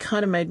statements that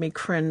kind of made me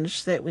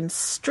cringe that, when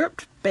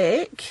stripped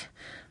back,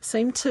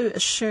 seem to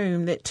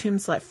assume that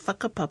terms like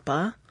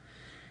whakapapa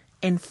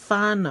and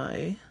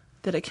whānau,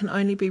 that it can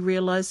only be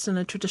realised in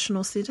a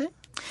traditional setting.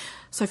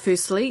 So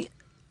firstly,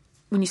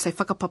 when you say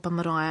whakapapa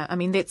maraea,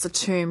 that's a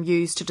term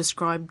used to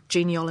describe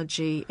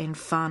genealogy and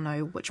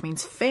whānau, which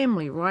means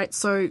family, right?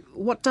 So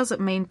what does it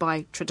mean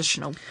by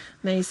traditional?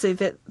 Now, you see,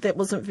 that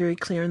wasn't very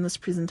clear in this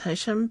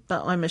presentation,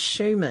 but I'm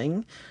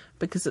assuming,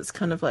 because it's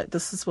kind of like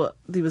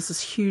there was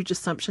this huge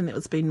assumption that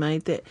was being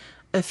made that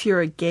if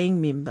you're a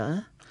gang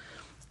member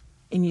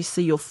and you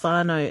see your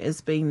whānau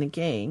as being the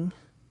gang,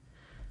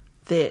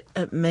 that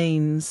it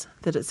means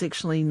that it's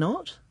actually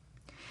not?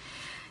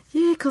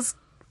 Yeah, because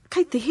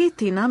kei te he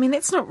tēnā, I mean,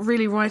 that's not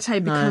really right, hey?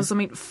 Because, I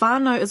mean,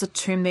 whānau is a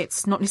term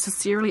that's not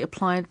necessarily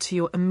applied to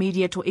your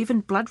immediate or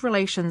even blood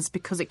relations,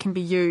 because it can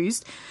be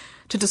used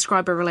to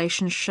describe a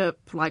relationship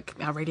like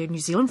our Radio New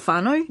Zealand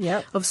whānau,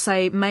 Yep. of,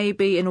 say,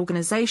 maybe an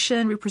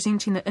organisation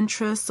representing the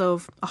interests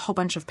of a whole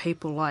bunch of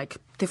people, like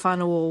te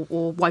whānau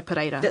or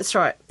Waipareira. That's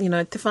right. You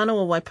know, Te Whānau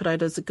o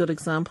Waipareira is a good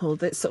example.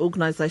 That's the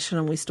organisation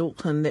in West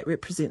Auckland that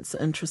represents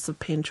the interests of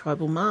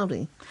pan-tribal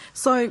Māori.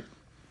 So,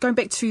 going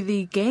back to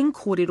the gang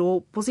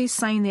kōrero, was he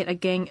saying that a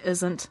gang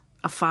isn't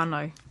a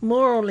whānau?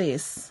 More or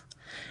less.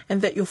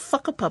 And that your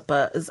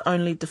whakapapa is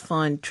only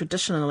defined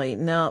traditionally.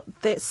 Now,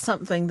 that's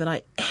something that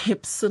I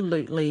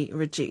absolutely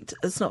reject.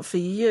 It's not for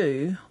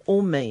you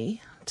or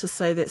me to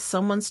say that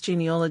someone's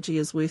genealogy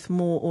is worth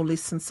more or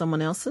less than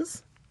someone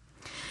else's.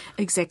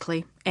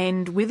 Exactly.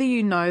 And whether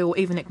you know or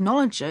even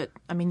acknowledge it,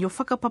 I mean, your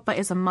whakapapa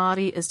as a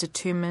Māori is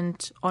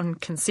determined on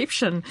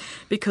conception,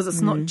 because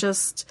it's not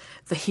just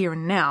the here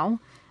and now.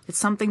 It's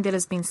something that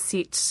has been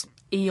set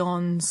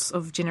eons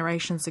of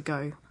generations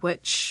ago,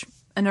 which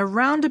in a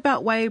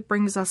roundabout way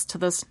brings us to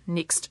this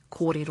next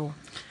kōrero.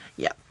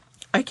 Yeah.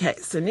 Okay,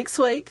 so next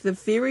week, the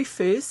very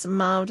first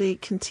Māori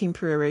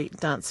Contemporary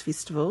Dance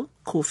Festival,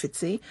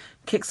 Kōwhiti,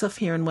 kicks off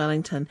here in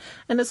Wellington.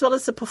 And as well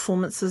as the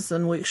performances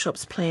and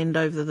workshops planned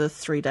over the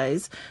 3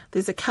 days,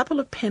 there's a couple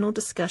of panel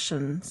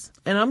discussions.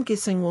 And I'm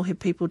guessing we'll have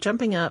people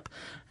jumping up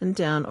and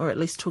down, or at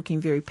least talking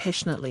very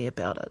passionately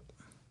about it.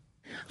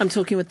 I'm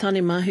talking with Tane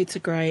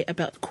Mahuta Gray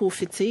about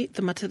Kōwhiti,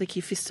 the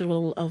Matariki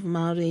Festival of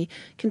Māori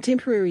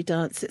Contemporary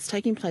Dance that's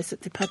taking place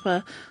at Te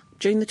Papa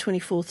June the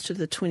 24th to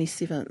the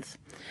 27th.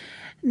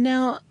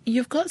 Now,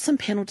 you've got some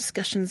panel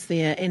discussions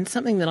there, and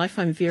something that I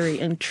find very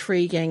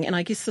intriguing, and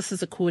I guess this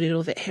is a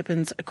kōrero that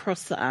happens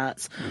across the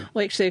arts,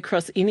 or actually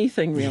across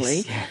anything really.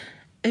 Yes, yeah.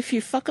 If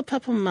you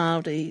whakapapa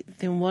Māori,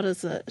 then what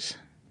is it?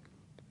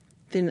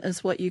 Then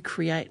is what you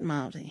create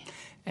Māori?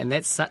 And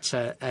that's such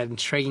an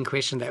intriguing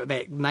question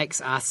that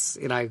makes us,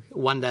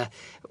 wonder.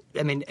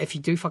 I mean, if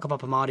you do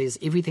whakapapa Māori, is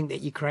everything that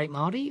you create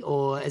Māori,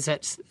 or is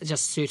it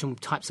just certain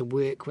types of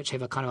work which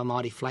have a kind of a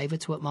Māori flavour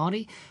to it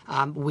Māori?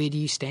 Where do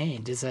you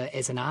stand as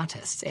an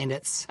artist? And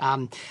it's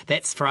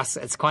that's for us,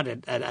 it's quite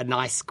a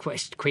nice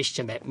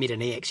question that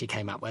Merene actually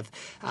came up with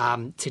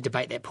to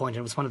debate that point.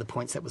 And it was one of the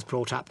points that was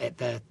brought up at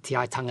the Te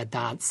Aitanga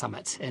Dance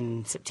Summit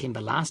in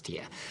September last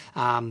year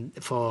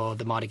for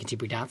the Māori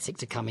contemporary dance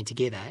sector coming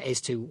together,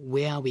 as to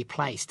where are we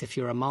placed if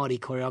you're a Māori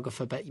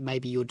choreographer, but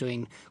maybe you're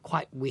doing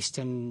quite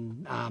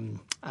Western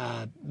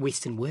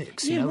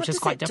works, which is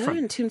quite different. What does it do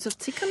in terms of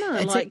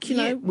tikana? It's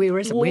where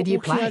is it? Where do you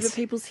place? Over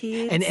people's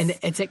heads? And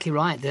exactly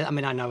right. I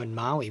mean, I know in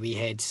Maui we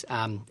had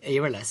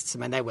aerialists. I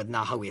mean, they were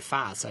ngā haue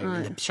whā, so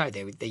in the show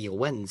they're your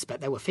winds,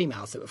 but they were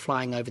females that were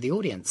flying over the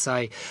audience.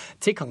 So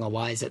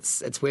tikanga-wise,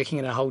 it's working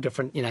in a whole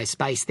different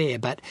space there.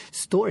 But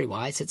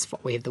story-wise,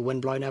 we have the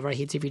wind blowing over our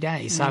heads every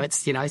day. So it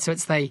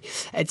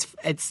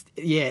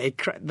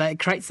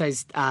creates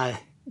those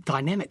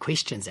dynamic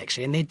questions,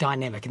 actually, and they're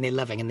dynamic and they're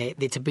living and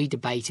they're to be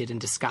debated and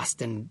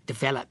discussed and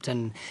developed,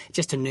 and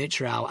just to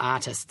nurture our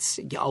artists,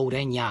 old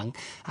and young,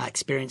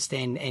 experienced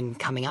and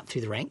coming up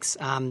through the ranks,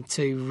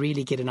 to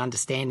really get an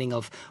understanding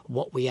of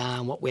what we are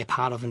and what we're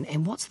part of,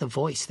 and what's the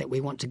voice that we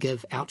want to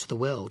give out to the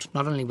world,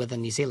 not only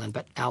within New Zealand,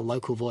 but our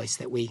local voice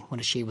that we want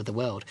to share with the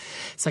world.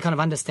 So kind of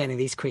understanding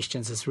these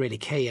questions is really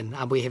key,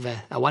 and we have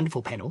a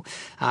wonderful panel.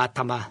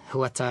 Tama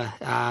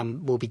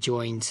Huata will be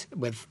joined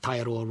with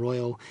Taiaroa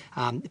Royal.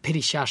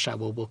 Piri Shasha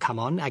will come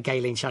on.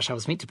 Gayleen Shasha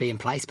was meant to be in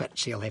place, but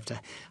she'll have to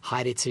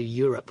hide to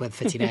Europe with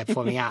Whitinea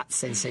Performing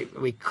Arts, and so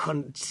we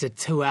couldn't.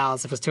 2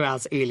 hours. If it was 2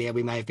 hours earlier,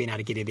 we may have been able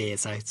to get her there.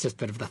 So it's just a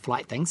bit of the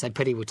flight thing. So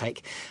Piri will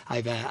take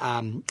over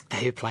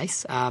her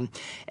place,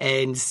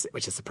 and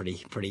which is a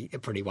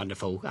pretty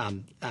wonderful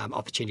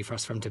opportunity for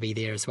us for him to be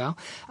there as well.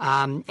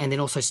 And then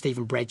also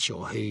Stephen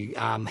Bradshaw, who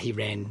he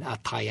ran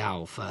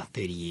Taiao for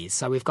 30 years.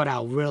 So we've got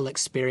our real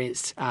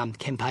experienced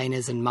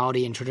campaigners in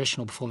Māori and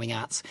traditional performing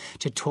arts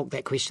to talk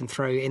that question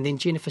through. And then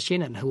Jennifer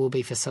Shannon, who will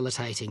be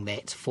facilitating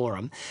that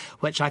forum,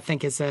 which I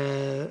think is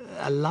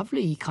a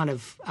lovely kind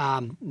of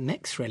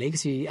mix, really,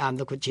 because you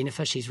look at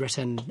Jennifer, she's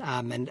written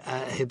in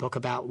her book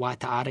about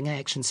Waita Aringa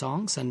action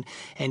songs, and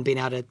being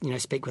able to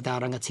speak with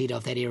our rangatira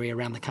of that area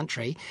around the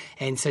country,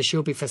 and so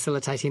she'll be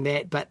facilitating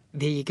that. But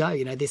there you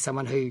go, there's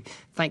someone who,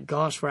 thank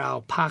gosh for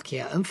our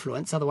Pākehā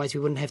influence, otherwise we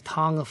wouldn't have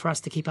taonga for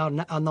us to keep our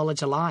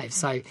knowledge alive,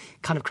 so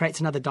kind of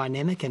creates another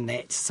dynamic in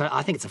that. So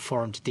I think it's a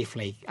forum to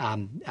definitely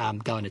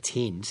go and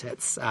attend.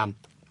 It's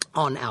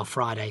on our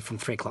Friday from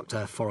 3 o'clock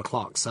to 4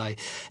 o'clock. So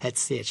it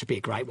should be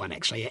a great one,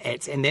 actually.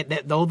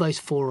 And all those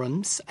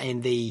forums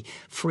and they're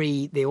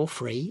all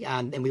free.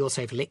 And we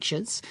also have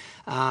lectures,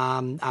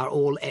 are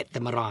all at the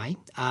marae,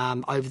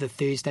 over the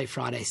Thursday,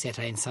 Friday,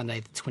 Saturday and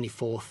Sunday, the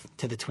 24th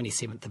to the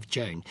 27th of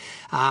June.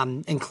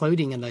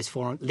 Including in those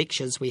forum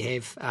lectures, we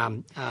have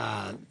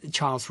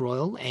Charles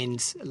Royal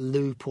and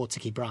Lou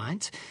Portiki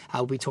Bryant.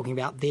 We'll be talking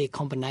about their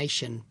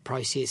combination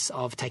process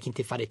of taking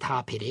te whare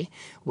tāpere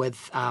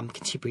with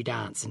contemporary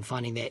dance,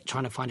 and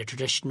trying to find a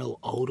traditional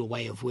older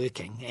way of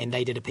working. And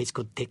they did a piece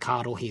called Te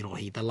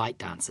Kārohi, the light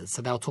dances.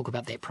 So they'll talk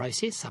about that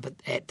process up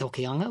at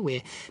Tokianga,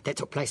 where that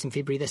took place in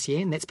February this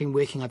year, and that's been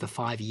working over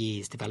 5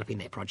 years developing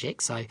that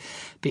project. So it'd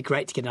be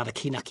great to get another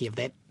kinaki of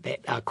that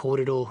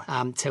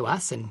kōrero to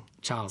us. And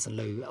Charles and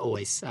Lou are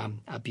always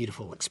are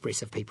beautiful,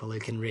 expressive people who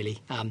can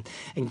really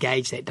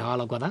engage that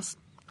dialogue with us.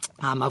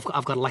 I've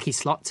got a lucky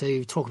slot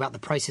to talk about the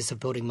process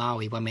of building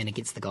Maui, One Man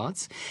Against the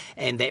Gods,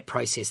 and that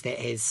process that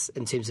has,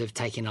 in terms of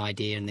taking an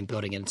idea and then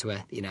building it into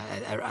a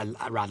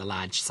rather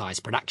large size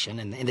production,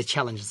 and the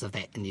challenges of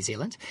that in New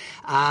Zealand.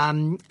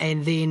 And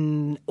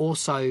then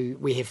also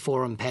we have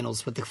forum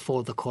panels with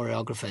four of the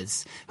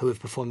choreographers who are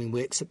performing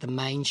works at the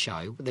main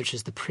show, which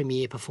is the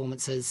premiere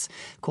performances,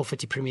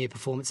 Kōwhiti premiere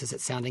performances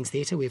at Soundings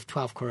Theatre. We have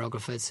 12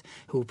 choreographers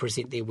who will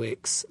present their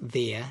works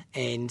there,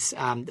 and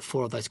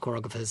four of those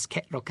choreographers,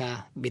 Kat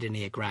Roka,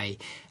 Miranea Gray,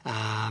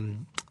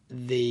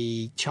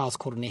 the Charles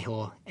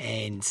Koroneho,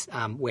 and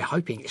we're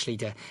hoping actually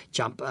to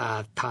jump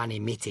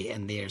Tane Mete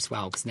in there as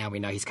well, because now we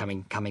know he's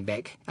coming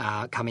back,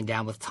 coming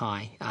down with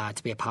Tai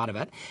to be a part of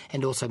it,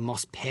 and also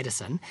Moss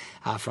Patterson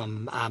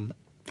from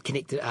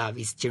connected.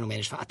 He's general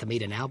manager for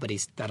Atamita now, but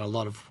he's done a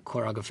lot of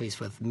choreographies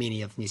with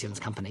many of New Zealand's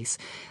companies.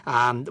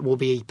 Will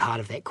be part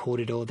of that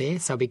corridor there,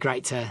 so it'll be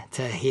great to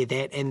hear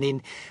that. And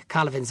then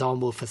Carla Van Zon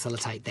will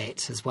facilitate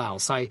that as well.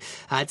 So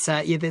it's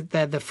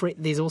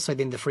there's also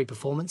then the free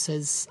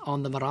performances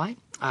on the marae.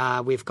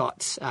 We've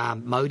got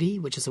Maori,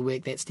 which is a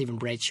work that Stephen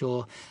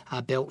Bradshaw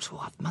built,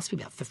 it must be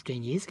about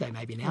 15 years ago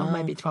maybe now,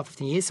 maybe 12,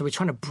 15 years. So we're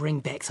trying to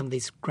bring back some of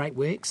these great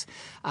works.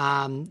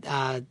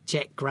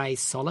 Jack Gray's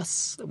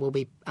Solace will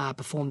be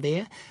performed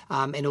there.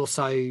 And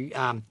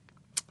also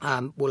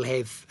we'll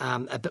have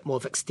a bit more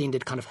of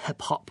extended kind of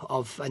hip-hop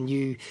of a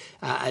new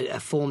a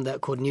form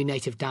called New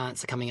Native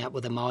Dance, coming up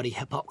with a Maori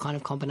hip-hop kind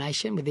of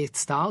combination with their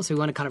styles. So we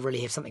want to kind of really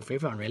have something for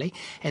everyone, really.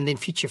 And then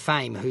Future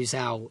Fame, who's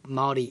our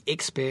Maori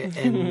expert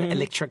in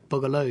electric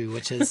boogaloo,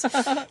 which is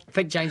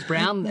Big James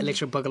Brown,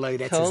 electric boogaloo,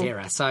 that's his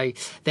era. So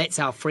that's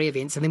our free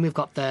events. And then we've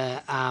got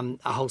a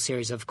whole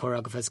series of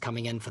choreographers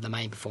coming in for the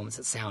main performance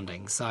at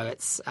Sounding. So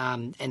it's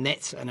and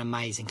that's an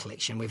amazing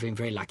collection. We've been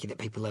very lucky that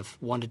people have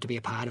wanted to be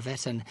a part of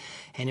it, and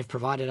have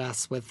provided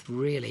us with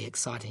really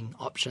exciting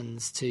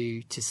options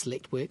to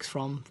select works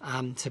from,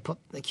 to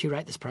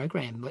curate this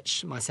program,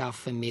 which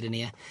myself and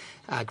Miranea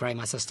Gray,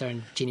 my sister,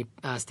 and Jenny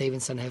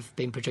Stevenson have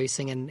been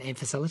producing and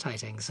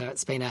facilitating. So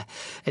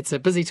it's a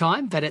busy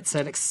time, but it's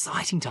an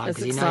exciting time,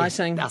 because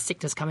our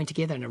sector's coming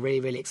together in a really,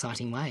 really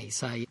exciting way.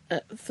 So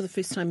for the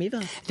first time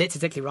ever. That's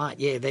exactly right.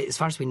 Yeah, as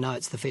far as we know,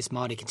 it's the first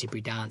Māori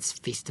Contemporary Dance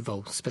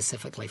Festival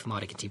specifically for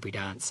Māori Contemporary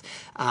Dance,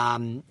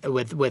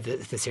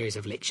 with the series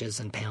of lectures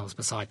and panels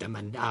beside them.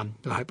 And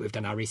I hope we've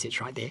done our research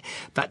right there.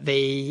 But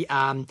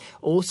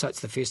also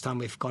it's the first time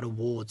we've got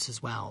awards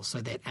as well, so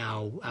that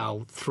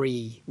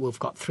we've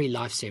got 3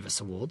 life service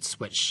awards,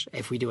 which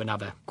if we do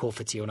another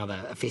Kōwhiti or another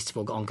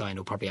festival ongoing,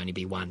 will probably only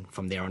be 1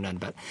 from there on in.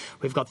 But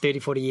we've got 30,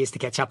 40 years to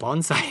catch up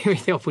on, so we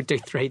thought we'd do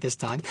 3 this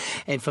time.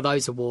 And for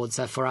those awards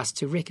are for us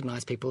to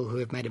recognise people who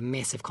have made a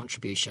massive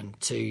contribution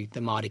to the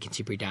Māori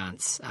Contemporary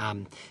Dance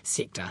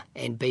sector,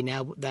 and being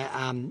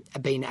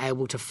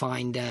able to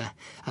find a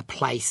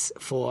place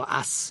for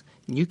us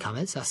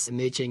newcomers, us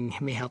emerging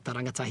me hao te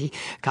rangatahi,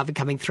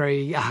 coming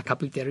through,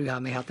 kapu te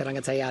ruha me hao te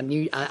rangatahi,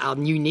 our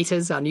new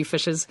netters, our new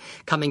fishers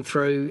coming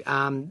through.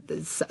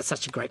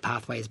 Such a great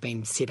pathway has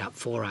been set up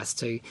for us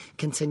to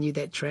continue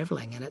that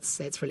travelling, and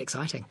it's really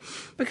exciting.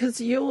 Because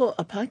you're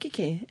a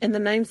Pākeke, and the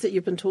names that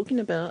you've been talking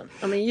about,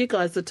 I mean, you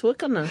guys are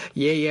tuakana.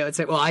 Yeah.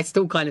 I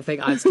still kind of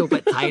think I'm still a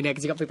bit taina,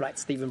 because you've got people like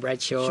Stephen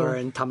Bradshaw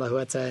and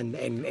Tamahuata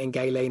and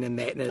Gayleen and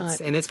that,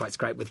 and that's why it's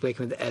great with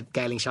working with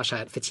Gayleen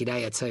Shasha at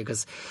Whitireia too,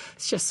 because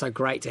it's just so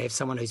great to have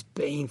someone who's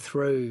been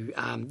through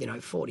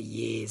 40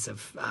 years of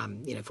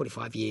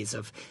 45 years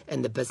of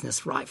in the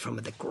business, right from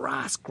the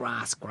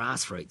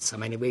grassroots. I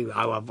mean,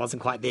 I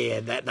wasn't quite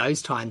there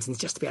those times, and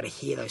just to be able to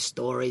hear those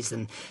stories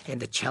and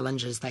the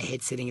challenges they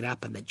had setting it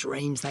up and the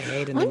dreams they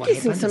had, and I'm then what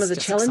guessing happened, some of the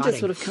challenges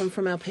exciting. would have come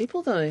from our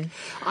people, though.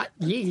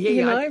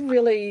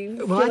 Really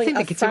feeling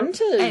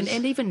affronted.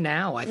 And even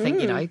now, I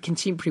think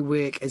contemporary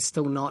work is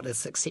still not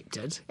as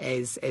accepted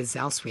as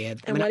elsewhere.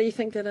 And why do you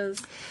think that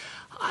is?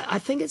 I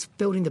think it's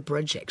building the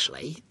bridge,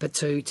 actually, but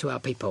to our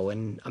people.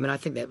 And I mean, I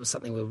think that was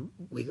something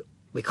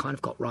we kind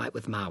of got right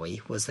with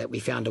Maui, was that we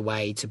found a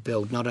way to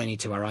build not only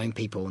to our own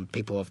people and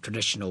people of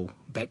traditional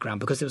background,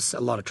 because there was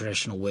a lot of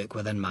traditional work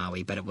within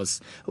Maui, but it was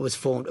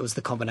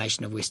the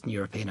combination of Western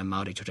European and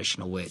Māori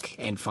traditional work,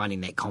 and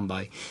finding that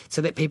combo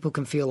so that people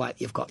can feel like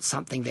you've got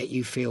something that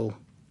you feel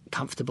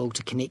comfortable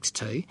to connect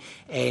to,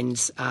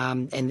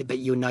 but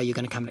you're going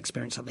to come and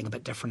experience something a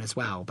bit different as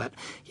well. But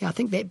yeah, I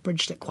think that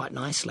bridged it quite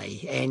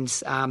nicely, and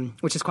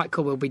which is quite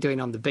cool. We'll be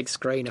doing on the big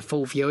screen a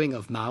full viewing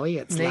of Maui.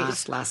 It's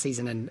last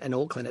season in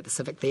Auckland at the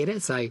Civic Theatre,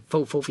 so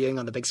full viewing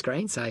on the big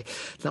screen. So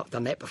not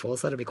done that before,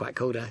 so that'll be quite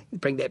cool to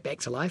bring that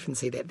back to life and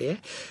see that there,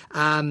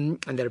 and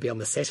that'll be on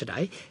the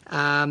Saturday.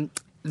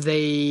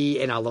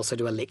 And I'll also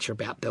do a lecture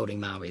about building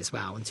Maori as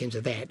well in terms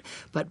of that.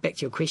 But back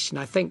to your question,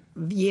 I think,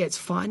 it's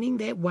finding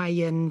that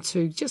way in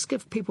to just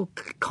give people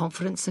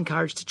confidence and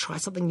courage to try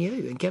something new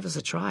and give us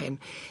a try.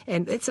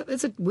 And it's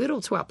a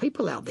word to our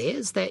people out there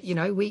is that,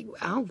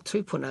 our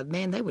tūpuna,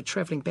 man, they were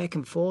travelling back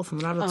and forth from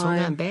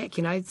Rarotonga and back,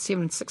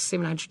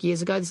 700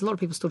 years ago. There's a lot of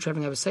people still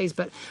travelling overseas,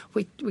 but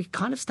we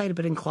kind of stayed a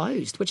bit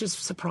enclosed, which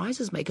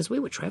surprises me because we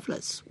were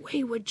travellers.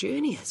 We were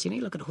journeyers.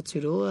 You look at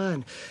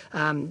Hoturua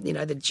and,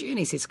 the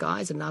journeys, these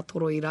guys, and Ngā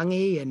Toro i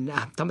Rangi and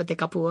Tamate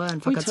Kapua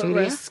and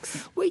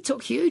Whakaturia. We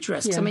took huge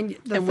risks. Yeah. I mean,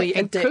 we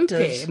adapted.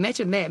 Kupe,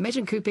 imagine that.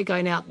 Imagine Kupe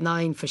going out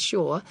knowing for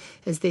sure,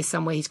 is there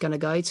somewhere he's going to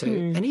go to?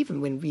 And even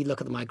when we look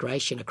at the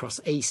migration across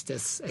east,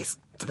 as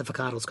the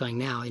Whakarao's going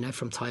now,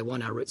 from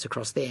Taiwan, our routes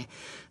across there,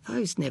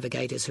 those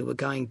navigators who were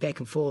going back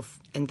and forth,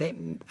 and that,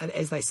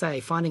 as they say,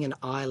 finding an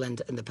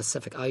island in the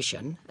Pacific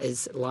Ocean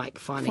is like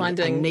finding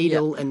a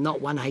needle in not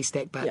one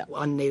haystack, but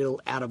one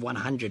needle out of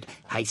 100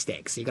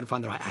 haystacks. So you've got to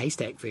find the right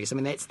haystack first. I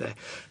mean, that's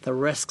the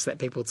risks that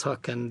people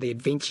took and the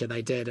adventure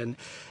they did, and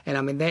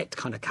I mean, that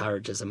kind of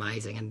courage is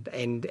amazing,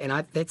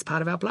 and that's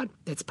part of our blood.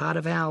 That's part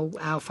of our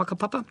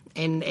whakapapa,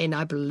 and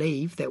I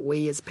believe that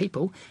we as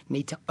people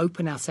need to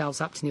open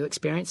ourselves up to new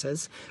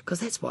experiences, because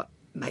that's what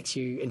makes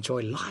you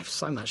enjoy life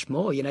so much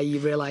more. You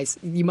realise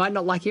you might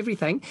not like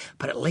everything,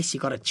 but at least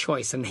you've got a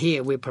choice. And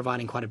here we're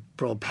providing quite a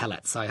broad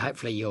palette. So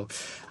hopefully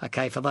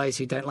for those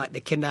who don't like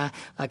the kina,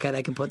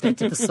 they can put that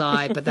to the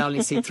side, but they'll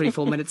only see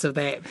 3-4 minutes of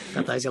that.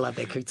 But those who love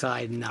their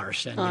kutai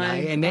nourishing,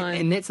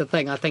 and that's the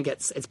thing. I think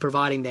it's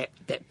providing that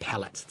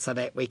palette so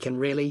that we can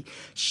really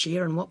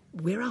share in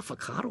where our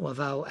whakaaro of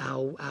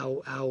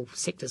our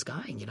sector's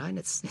going, and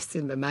it's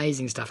some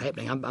amazing stuff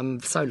happening. I'm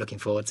so looking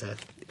forward to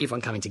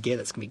everyone coming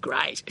together. It's going to be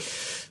great.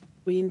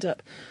 We end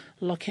up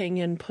locking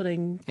and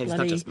putting it's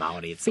not just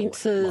Maori, it's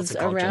fences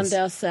around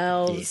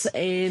ourselves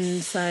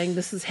and saying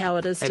this is how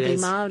it is to be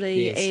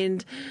Maori.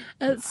 Yes.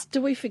 And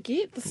do we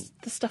forget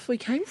the stuff we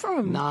came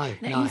from? No.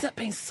 It ends up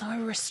being so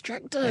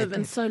restrictive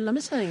and so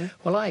limiting.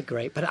 Well, I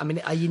agree, but I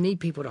mean, you need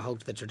people to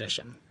hold to the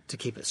tradition to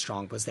keep it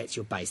strong, because that's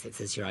your base,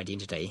 that's your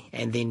identity.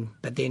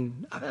 But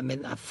then, I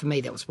mean, for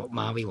me, that was what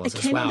Maori was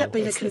as well. Can end up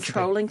being a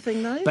controlling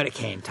thing, though. But it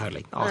can,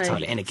 totally.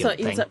 Totally. And a guilt thing.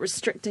 So it ends up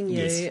restricting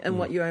you and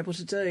what you're able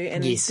to do.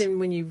 And then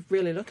when you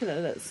really look at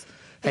it,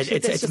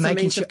 it's just a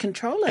means of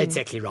controlling.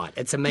 Exactly right.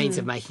 It's a means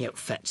of making it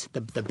fit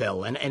the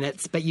bill,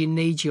 but you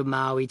need your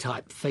Maori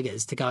type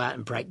figures to go out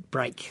and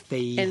break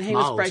the and he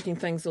mould. was breaking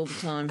things all the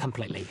time.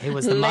 Completely. He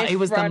was the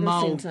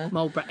mould,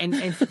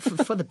 and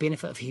for the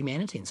benefit of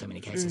humanity in so many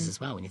cases as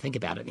well. When you think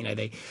about it,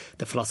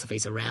 the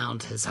philosophies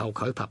around his whole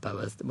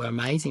kaupapa were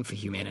amazing for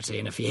humanity,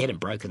 and if he hadn't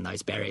broken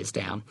those barriers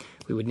down,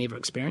 we would never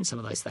experience some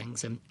of those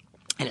things. And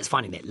it's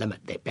finding that limit,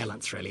 that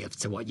balance, really,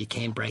 to what you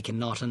can break and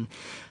not. And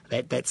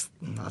I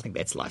think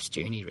that's life's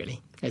journey, really,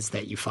 is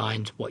that you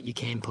find what you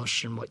can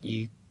push and what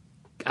you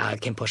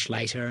can push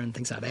later and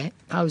things like that.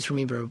 I always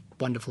remember a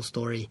wonderful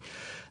story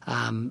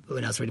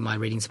when I was reading my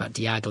readings about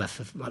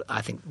Diaghilev,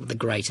 I think the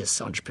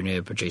greatest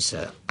entrepreneur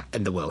producer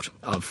in the world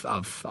of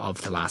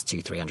the last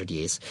 200-300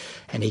 years.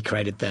 And he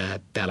created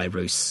the Ballet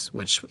Russe,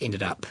 which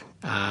ended up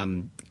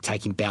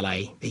taking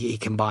ballet. He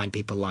combined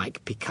people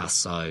like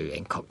Picasso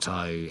and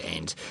Cocteau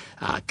and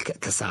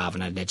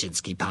Kasavina,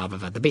 Nijinsky,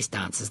 Pavlova, the best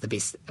dancers, the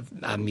best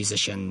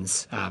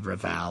musicians,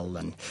 Ravel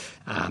and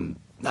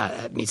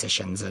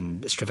musicians,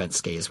 and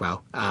Stravinsky as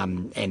well,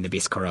 and the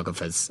best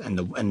choreographers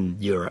in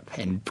Europe,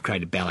 and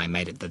created ballet,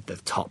 made it the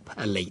top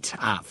elite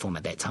art form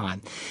at that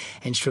time.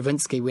 And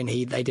Stravinsky, when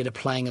they did a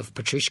playing of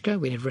Petrushka,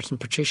 when he'd written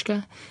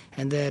Petrushka,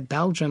 and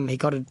he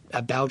got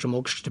a Belgium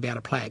orchestra to be able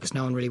to play it, because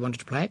no one really wanted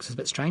to play it, because it was a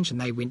bit strange, and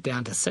they went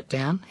down to sit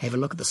down, have a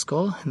look at the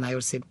score, and they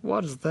all said,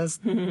 what is this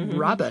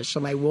rubbish?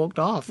 And they walked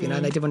off, and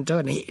they didn't do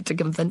it, and he had to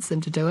convince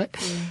them to do it,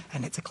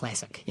 and it's a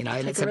classic, and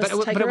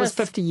but it was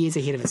 50 years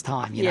ahead of its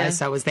time,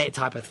 so it was that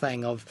type of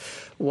thing of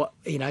what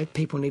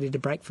people needed to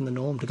break from the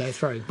norm to go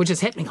through, which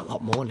is happening a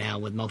lot more now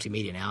with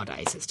multimedia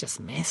nowadays. It's just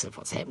massive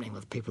what's happening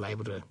with people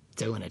able to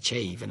do and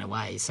achieve in a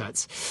way. So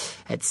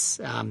it's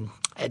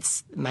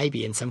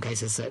maybe in some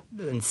cases that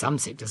in some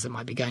sectors it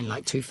might be going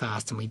like too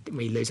fast, and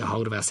we lose a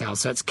hold of ourselves.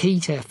 So it's key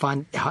to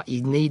find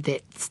you need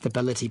that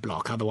stability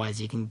block,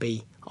 otherwise you can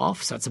be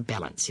off. So it's a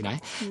balance,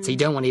 So you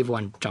don't want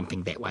everyone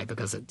jumping that way,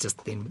 because it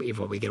just then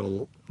everyone we get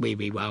all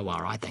wee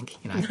wah, I think.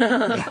 Now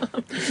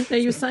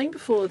you were saying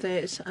before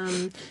that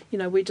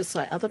we're just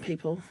like other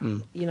people.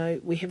 We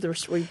have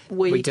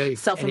we do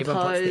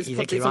self-impose,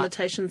 put these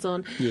limitations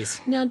on. Yes.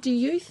 Now, do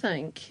you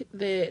think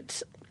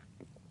that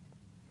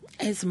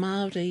as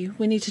Māori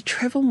we need to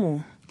travel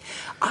more?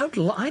 I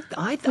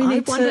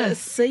need to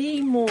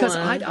see more. Because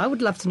I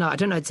would love to know. I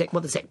don't know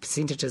what the exact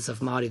percentages of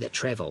Māori that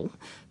travel,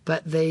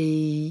 but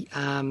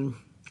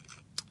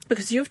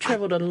because you've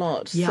travelled a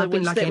lot, yeah, so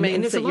which that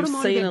means that you've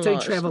seen a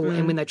lot. Travel,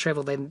 and when they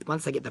travel, then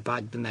once they get the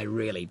bug, then they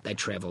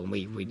travel, and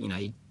we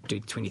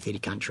do 20, 30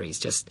 countries,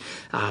 just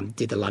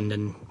did the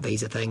London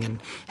visa thing.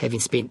 And having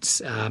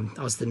spent, I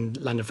was in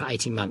London for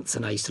 18 months,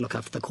 and I used to look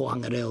after the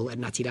Kohanga Reo at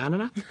Ngāti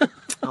Rānana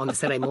on the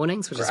Saturday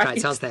mornings, which is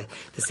great. So I was the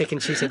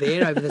second tutor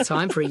there over the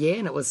time for a year,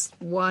 and it was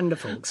a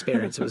wonderful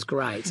experience. It was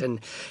great. And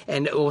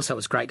also it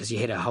was great because you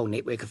had a whole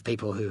network of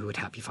people who would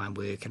help you find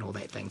work and all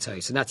that thing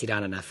too. So Ngāti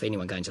Rānana, for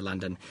anyone going to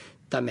London,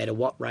 don't matter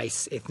what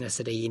race,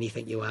 ethnicity,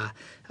 anything you are,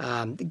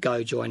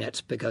 go join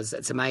it, because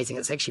it's amazing.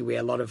 It's actually where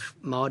a lot of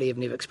Maori have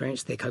never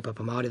experienced their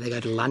kaupapa Maori. They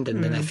go to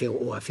London and they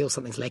feel, I feel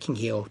something's lacking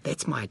here, or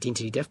that's my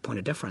identity point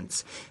of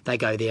difference. They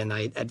go there and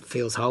it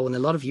feels whole. And a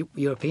lot of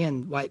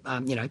European white,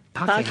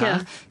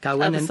 Pākehā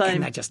go in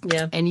and they just,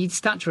 and you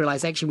start to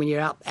realise actually when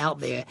you're out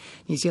there,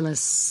 New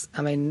Zealand's,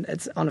 I mean,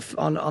 it's on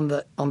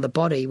the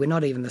body, we're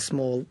not even the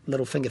small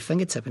little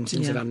fingertip in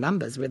terms of our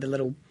numbers. We're the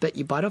little bit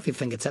you bite off your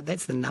fingertip.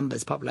 That's the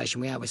numbers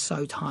population we are. We're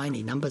so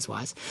tiny numbers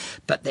wise,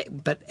 but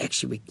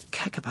actually we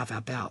kick above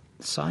our belt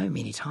so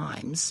many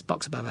times,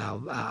 box above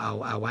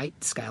our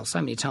weight scale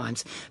so many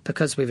times,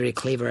 because we're very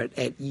clever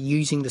at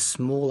using the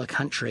smaller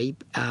country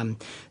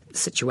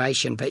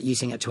situation, but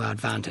using it to our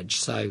advantage.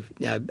 So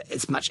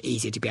it's much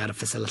easier to be able to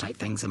facilitate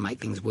things and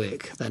make things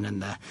work than in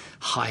the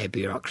higher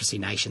bureaucracy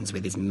nations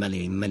where there's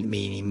many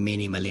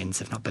millions,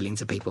 if not billions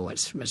of people.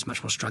 It's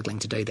much more struggling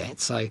to do that.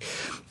 So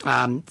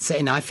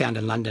and I found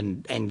in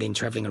London and then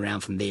travelling around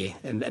from there,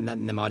 and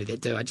the Māori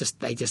that do,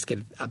 they just get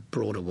a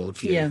broader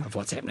worldview of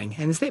what's happening.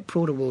 And it's that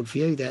broader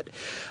worldview that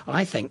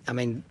I think, I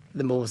mean,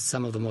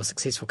 some of the more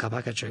successful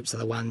kapaka troops are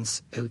the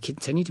ones who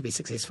continue to be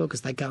successful because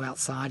they go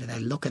outside and they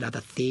look at other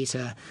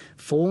theatre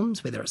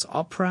forms, whether it's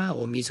opera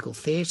or musical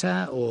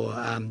theatre or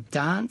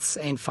dance,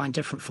 and find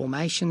different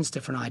formations,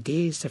 different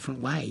ideas,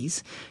 different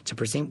ways to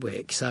present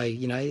work. So,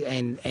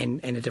 and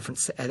a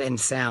different and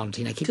sound,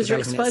 keep because you're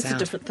developing exposed that sound.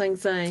 to different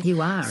things, eh?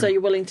 You are. So you're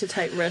willing to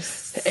take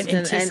risks and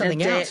test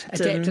something adapt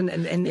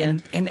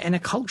out. And a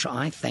culture,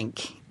 I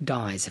think,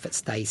 dies if it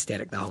stays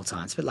static the whole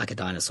time. It's a bit like a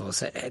dinosaur.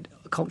 So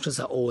cultures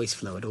are always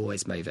fluid,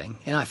 always moving.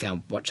 And I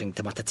found watching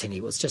Te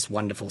Matatini was just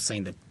wonderful,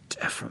 seeing the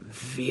different,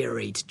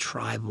 varied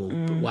tribal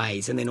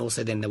ways, and then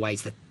also the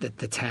ways that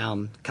the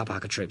town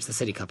kapaka troops, the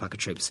city kapaka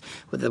troops,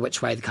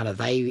 which way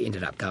they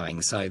ended up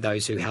going. So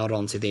those who held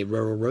on to their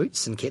rural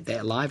roots and kept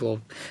that alive, or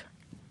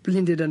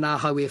blended in our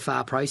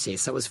hauewha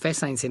process. So it was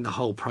fascinating seeing the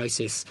whole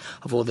process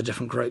of all the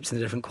different groups and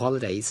the different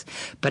qualities.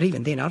 But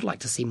even then, I'd like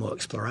to see more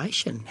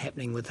exploration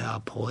happening with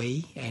our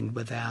poi and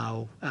with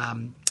our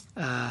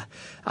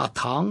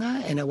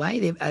taonga in a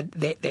way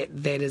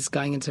that is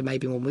going into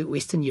maybe more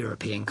Western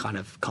European kind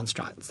of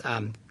constraints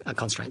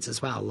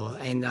as well.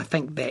 And I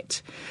think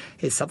that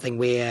is something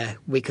where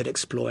we could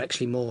explore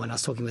actually more. And I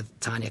was talking with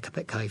Tanya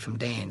Kapitko from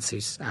Dance,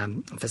 who's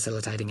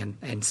facilitating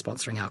and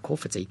sponsoring our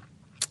kōwhiti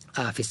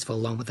festival,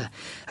 along with the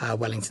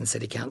Wellington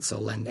City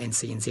Council and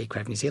CNZ,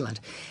 Crab New Zealand.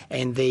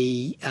 And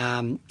the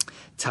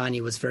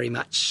Tanya was very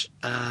much,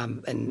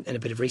 in a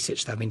bit of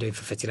research that I've been doing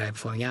for Whiti Reo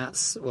Performing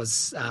Arts,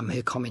 was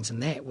her comment on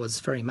that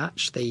was very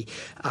much the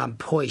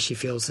poi she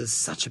feels is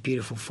such a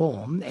beautiful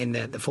form, and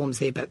the form's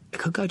there, but it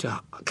could go to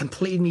a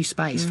completely new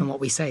space from what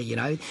we see,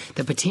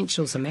 The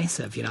potentials are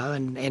massive,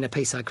 and a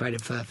piece I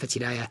created for Whiti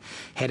Reo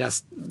had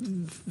us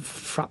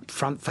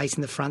front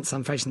facing the front,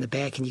 some facing the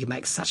back, and you can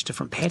make such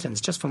different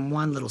patterns just from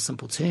one little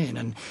simple turn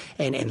and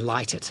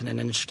light it in an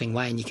interesting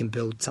way, and you can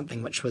build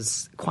something which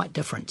was quite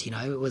different.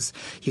 It was,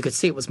 you could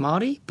see it was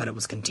Māori, but it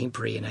was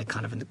contemporary in a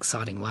kind of an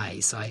exciting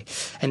way. So,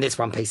 and that's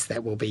one piece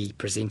that we'll be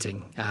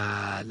presenting.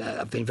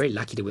 I've been very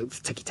lucky to work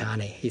with Tiki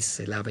Tane.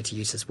 He's allowed me to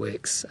use his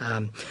works,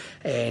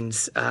 and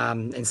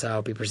so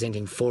I'll be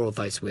presenting 4 of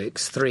those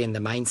works, 3 in the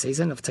main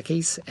season of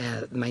Tiki's,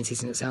 the main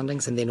season at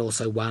Soundings, and then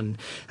also one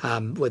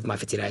with my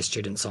Whiti Reo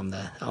students on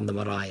the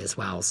marae as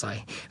well. So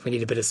we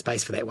need a bit of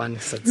space for that one,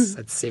 so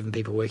it's 7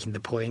 people working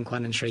the poi in quite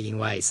an intriguing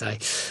way. So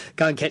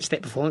go and catch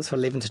that performance from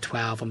 11 to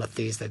 12 on the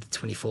Thursday the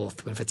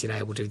 24th, when Whiti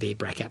Reo will do their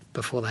bracket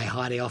before they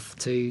hide off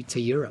to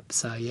Europe.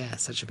 So yeah,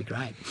 so it should be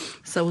great.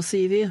 So we'll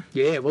see you there.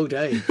 Yeah, we'll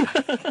do.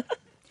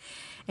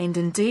 And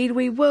indeed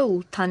we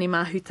will. Tani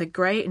Mahuta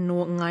Grey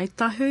no Ngai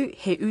Tahu,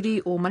 he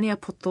uri o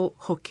Maniapoto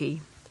hoki.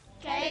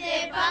 Kei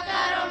te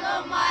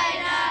whakarongo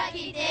mai rā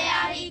ki te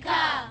Ahi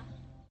Kaa.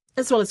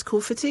 As well as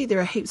kōwhiti, there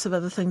are heaps of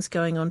other things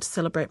going on to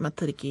celebrate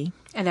Matariki.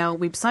 At our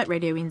website,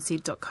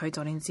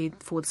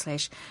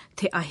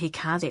 radionz.co.nz/Te Ahi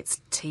Kaa, that's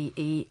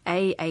TEAHIKAA.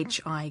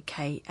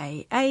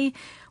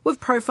 We've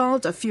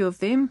profiled a few of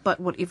them,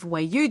 but whatever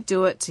way you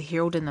do it to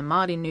herald in the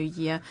Māori New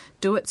Year,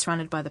 do it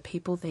surrounded by the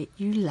people that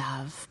you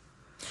love.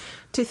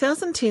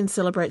 2010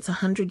 celebrates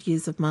 100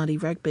 years of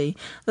Māori rugby.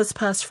 This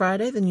past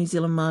Friday, the New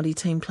Zealand Māori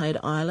team played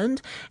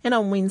Ireland, and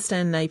on Wednesday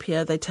in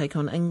Napier, they take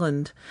on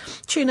England.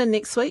 Tune in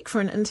next week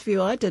for an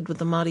interview I did with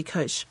the Māori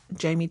coach,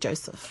 Jamie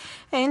Joseph.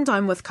 And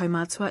I'm with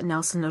kaumātua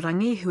Nelson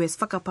Rangi, who is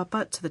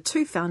whakapapa to the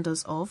 2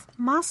 founders of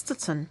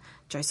Masterton,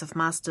 Joseph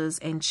Masters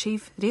and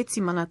Chief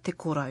Retimana Te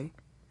Korau.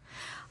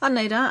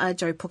 Aneira are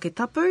Joe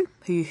Poketapu,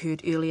 who you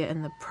heard earlier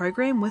in the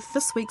program, with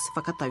this week's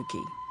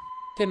whakatauki.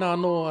 Tēnā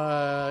anō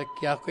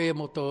ki a koe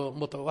mo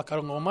tō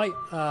wakarongo mai.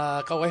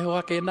 Ka waiho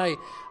ake nei,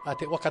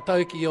 te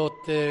wakatauki o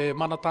te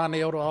mana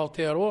tāne ora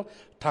Aotearoa,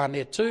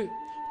 tāne tū,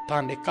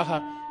 tāne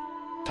kaha,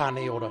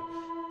 tāne ora.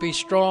 Be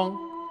strong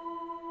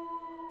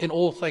in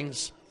all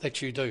things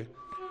that you do.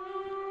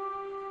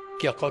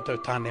 Kia koutou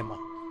tāne ma.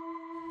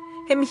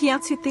 He mihi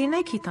atu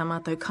tēnei ki tā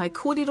mātou kai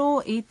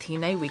kōrero I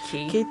tēnei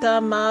wiki. Ki tā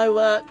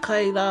māua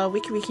kai rā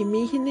wiki wiki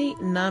mihini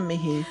nā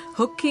mihi.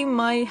 Hoki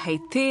mai hei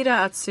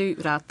tērā atu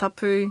rā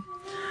tapu.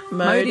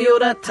 Mauri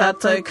ora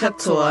tātou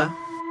katoa.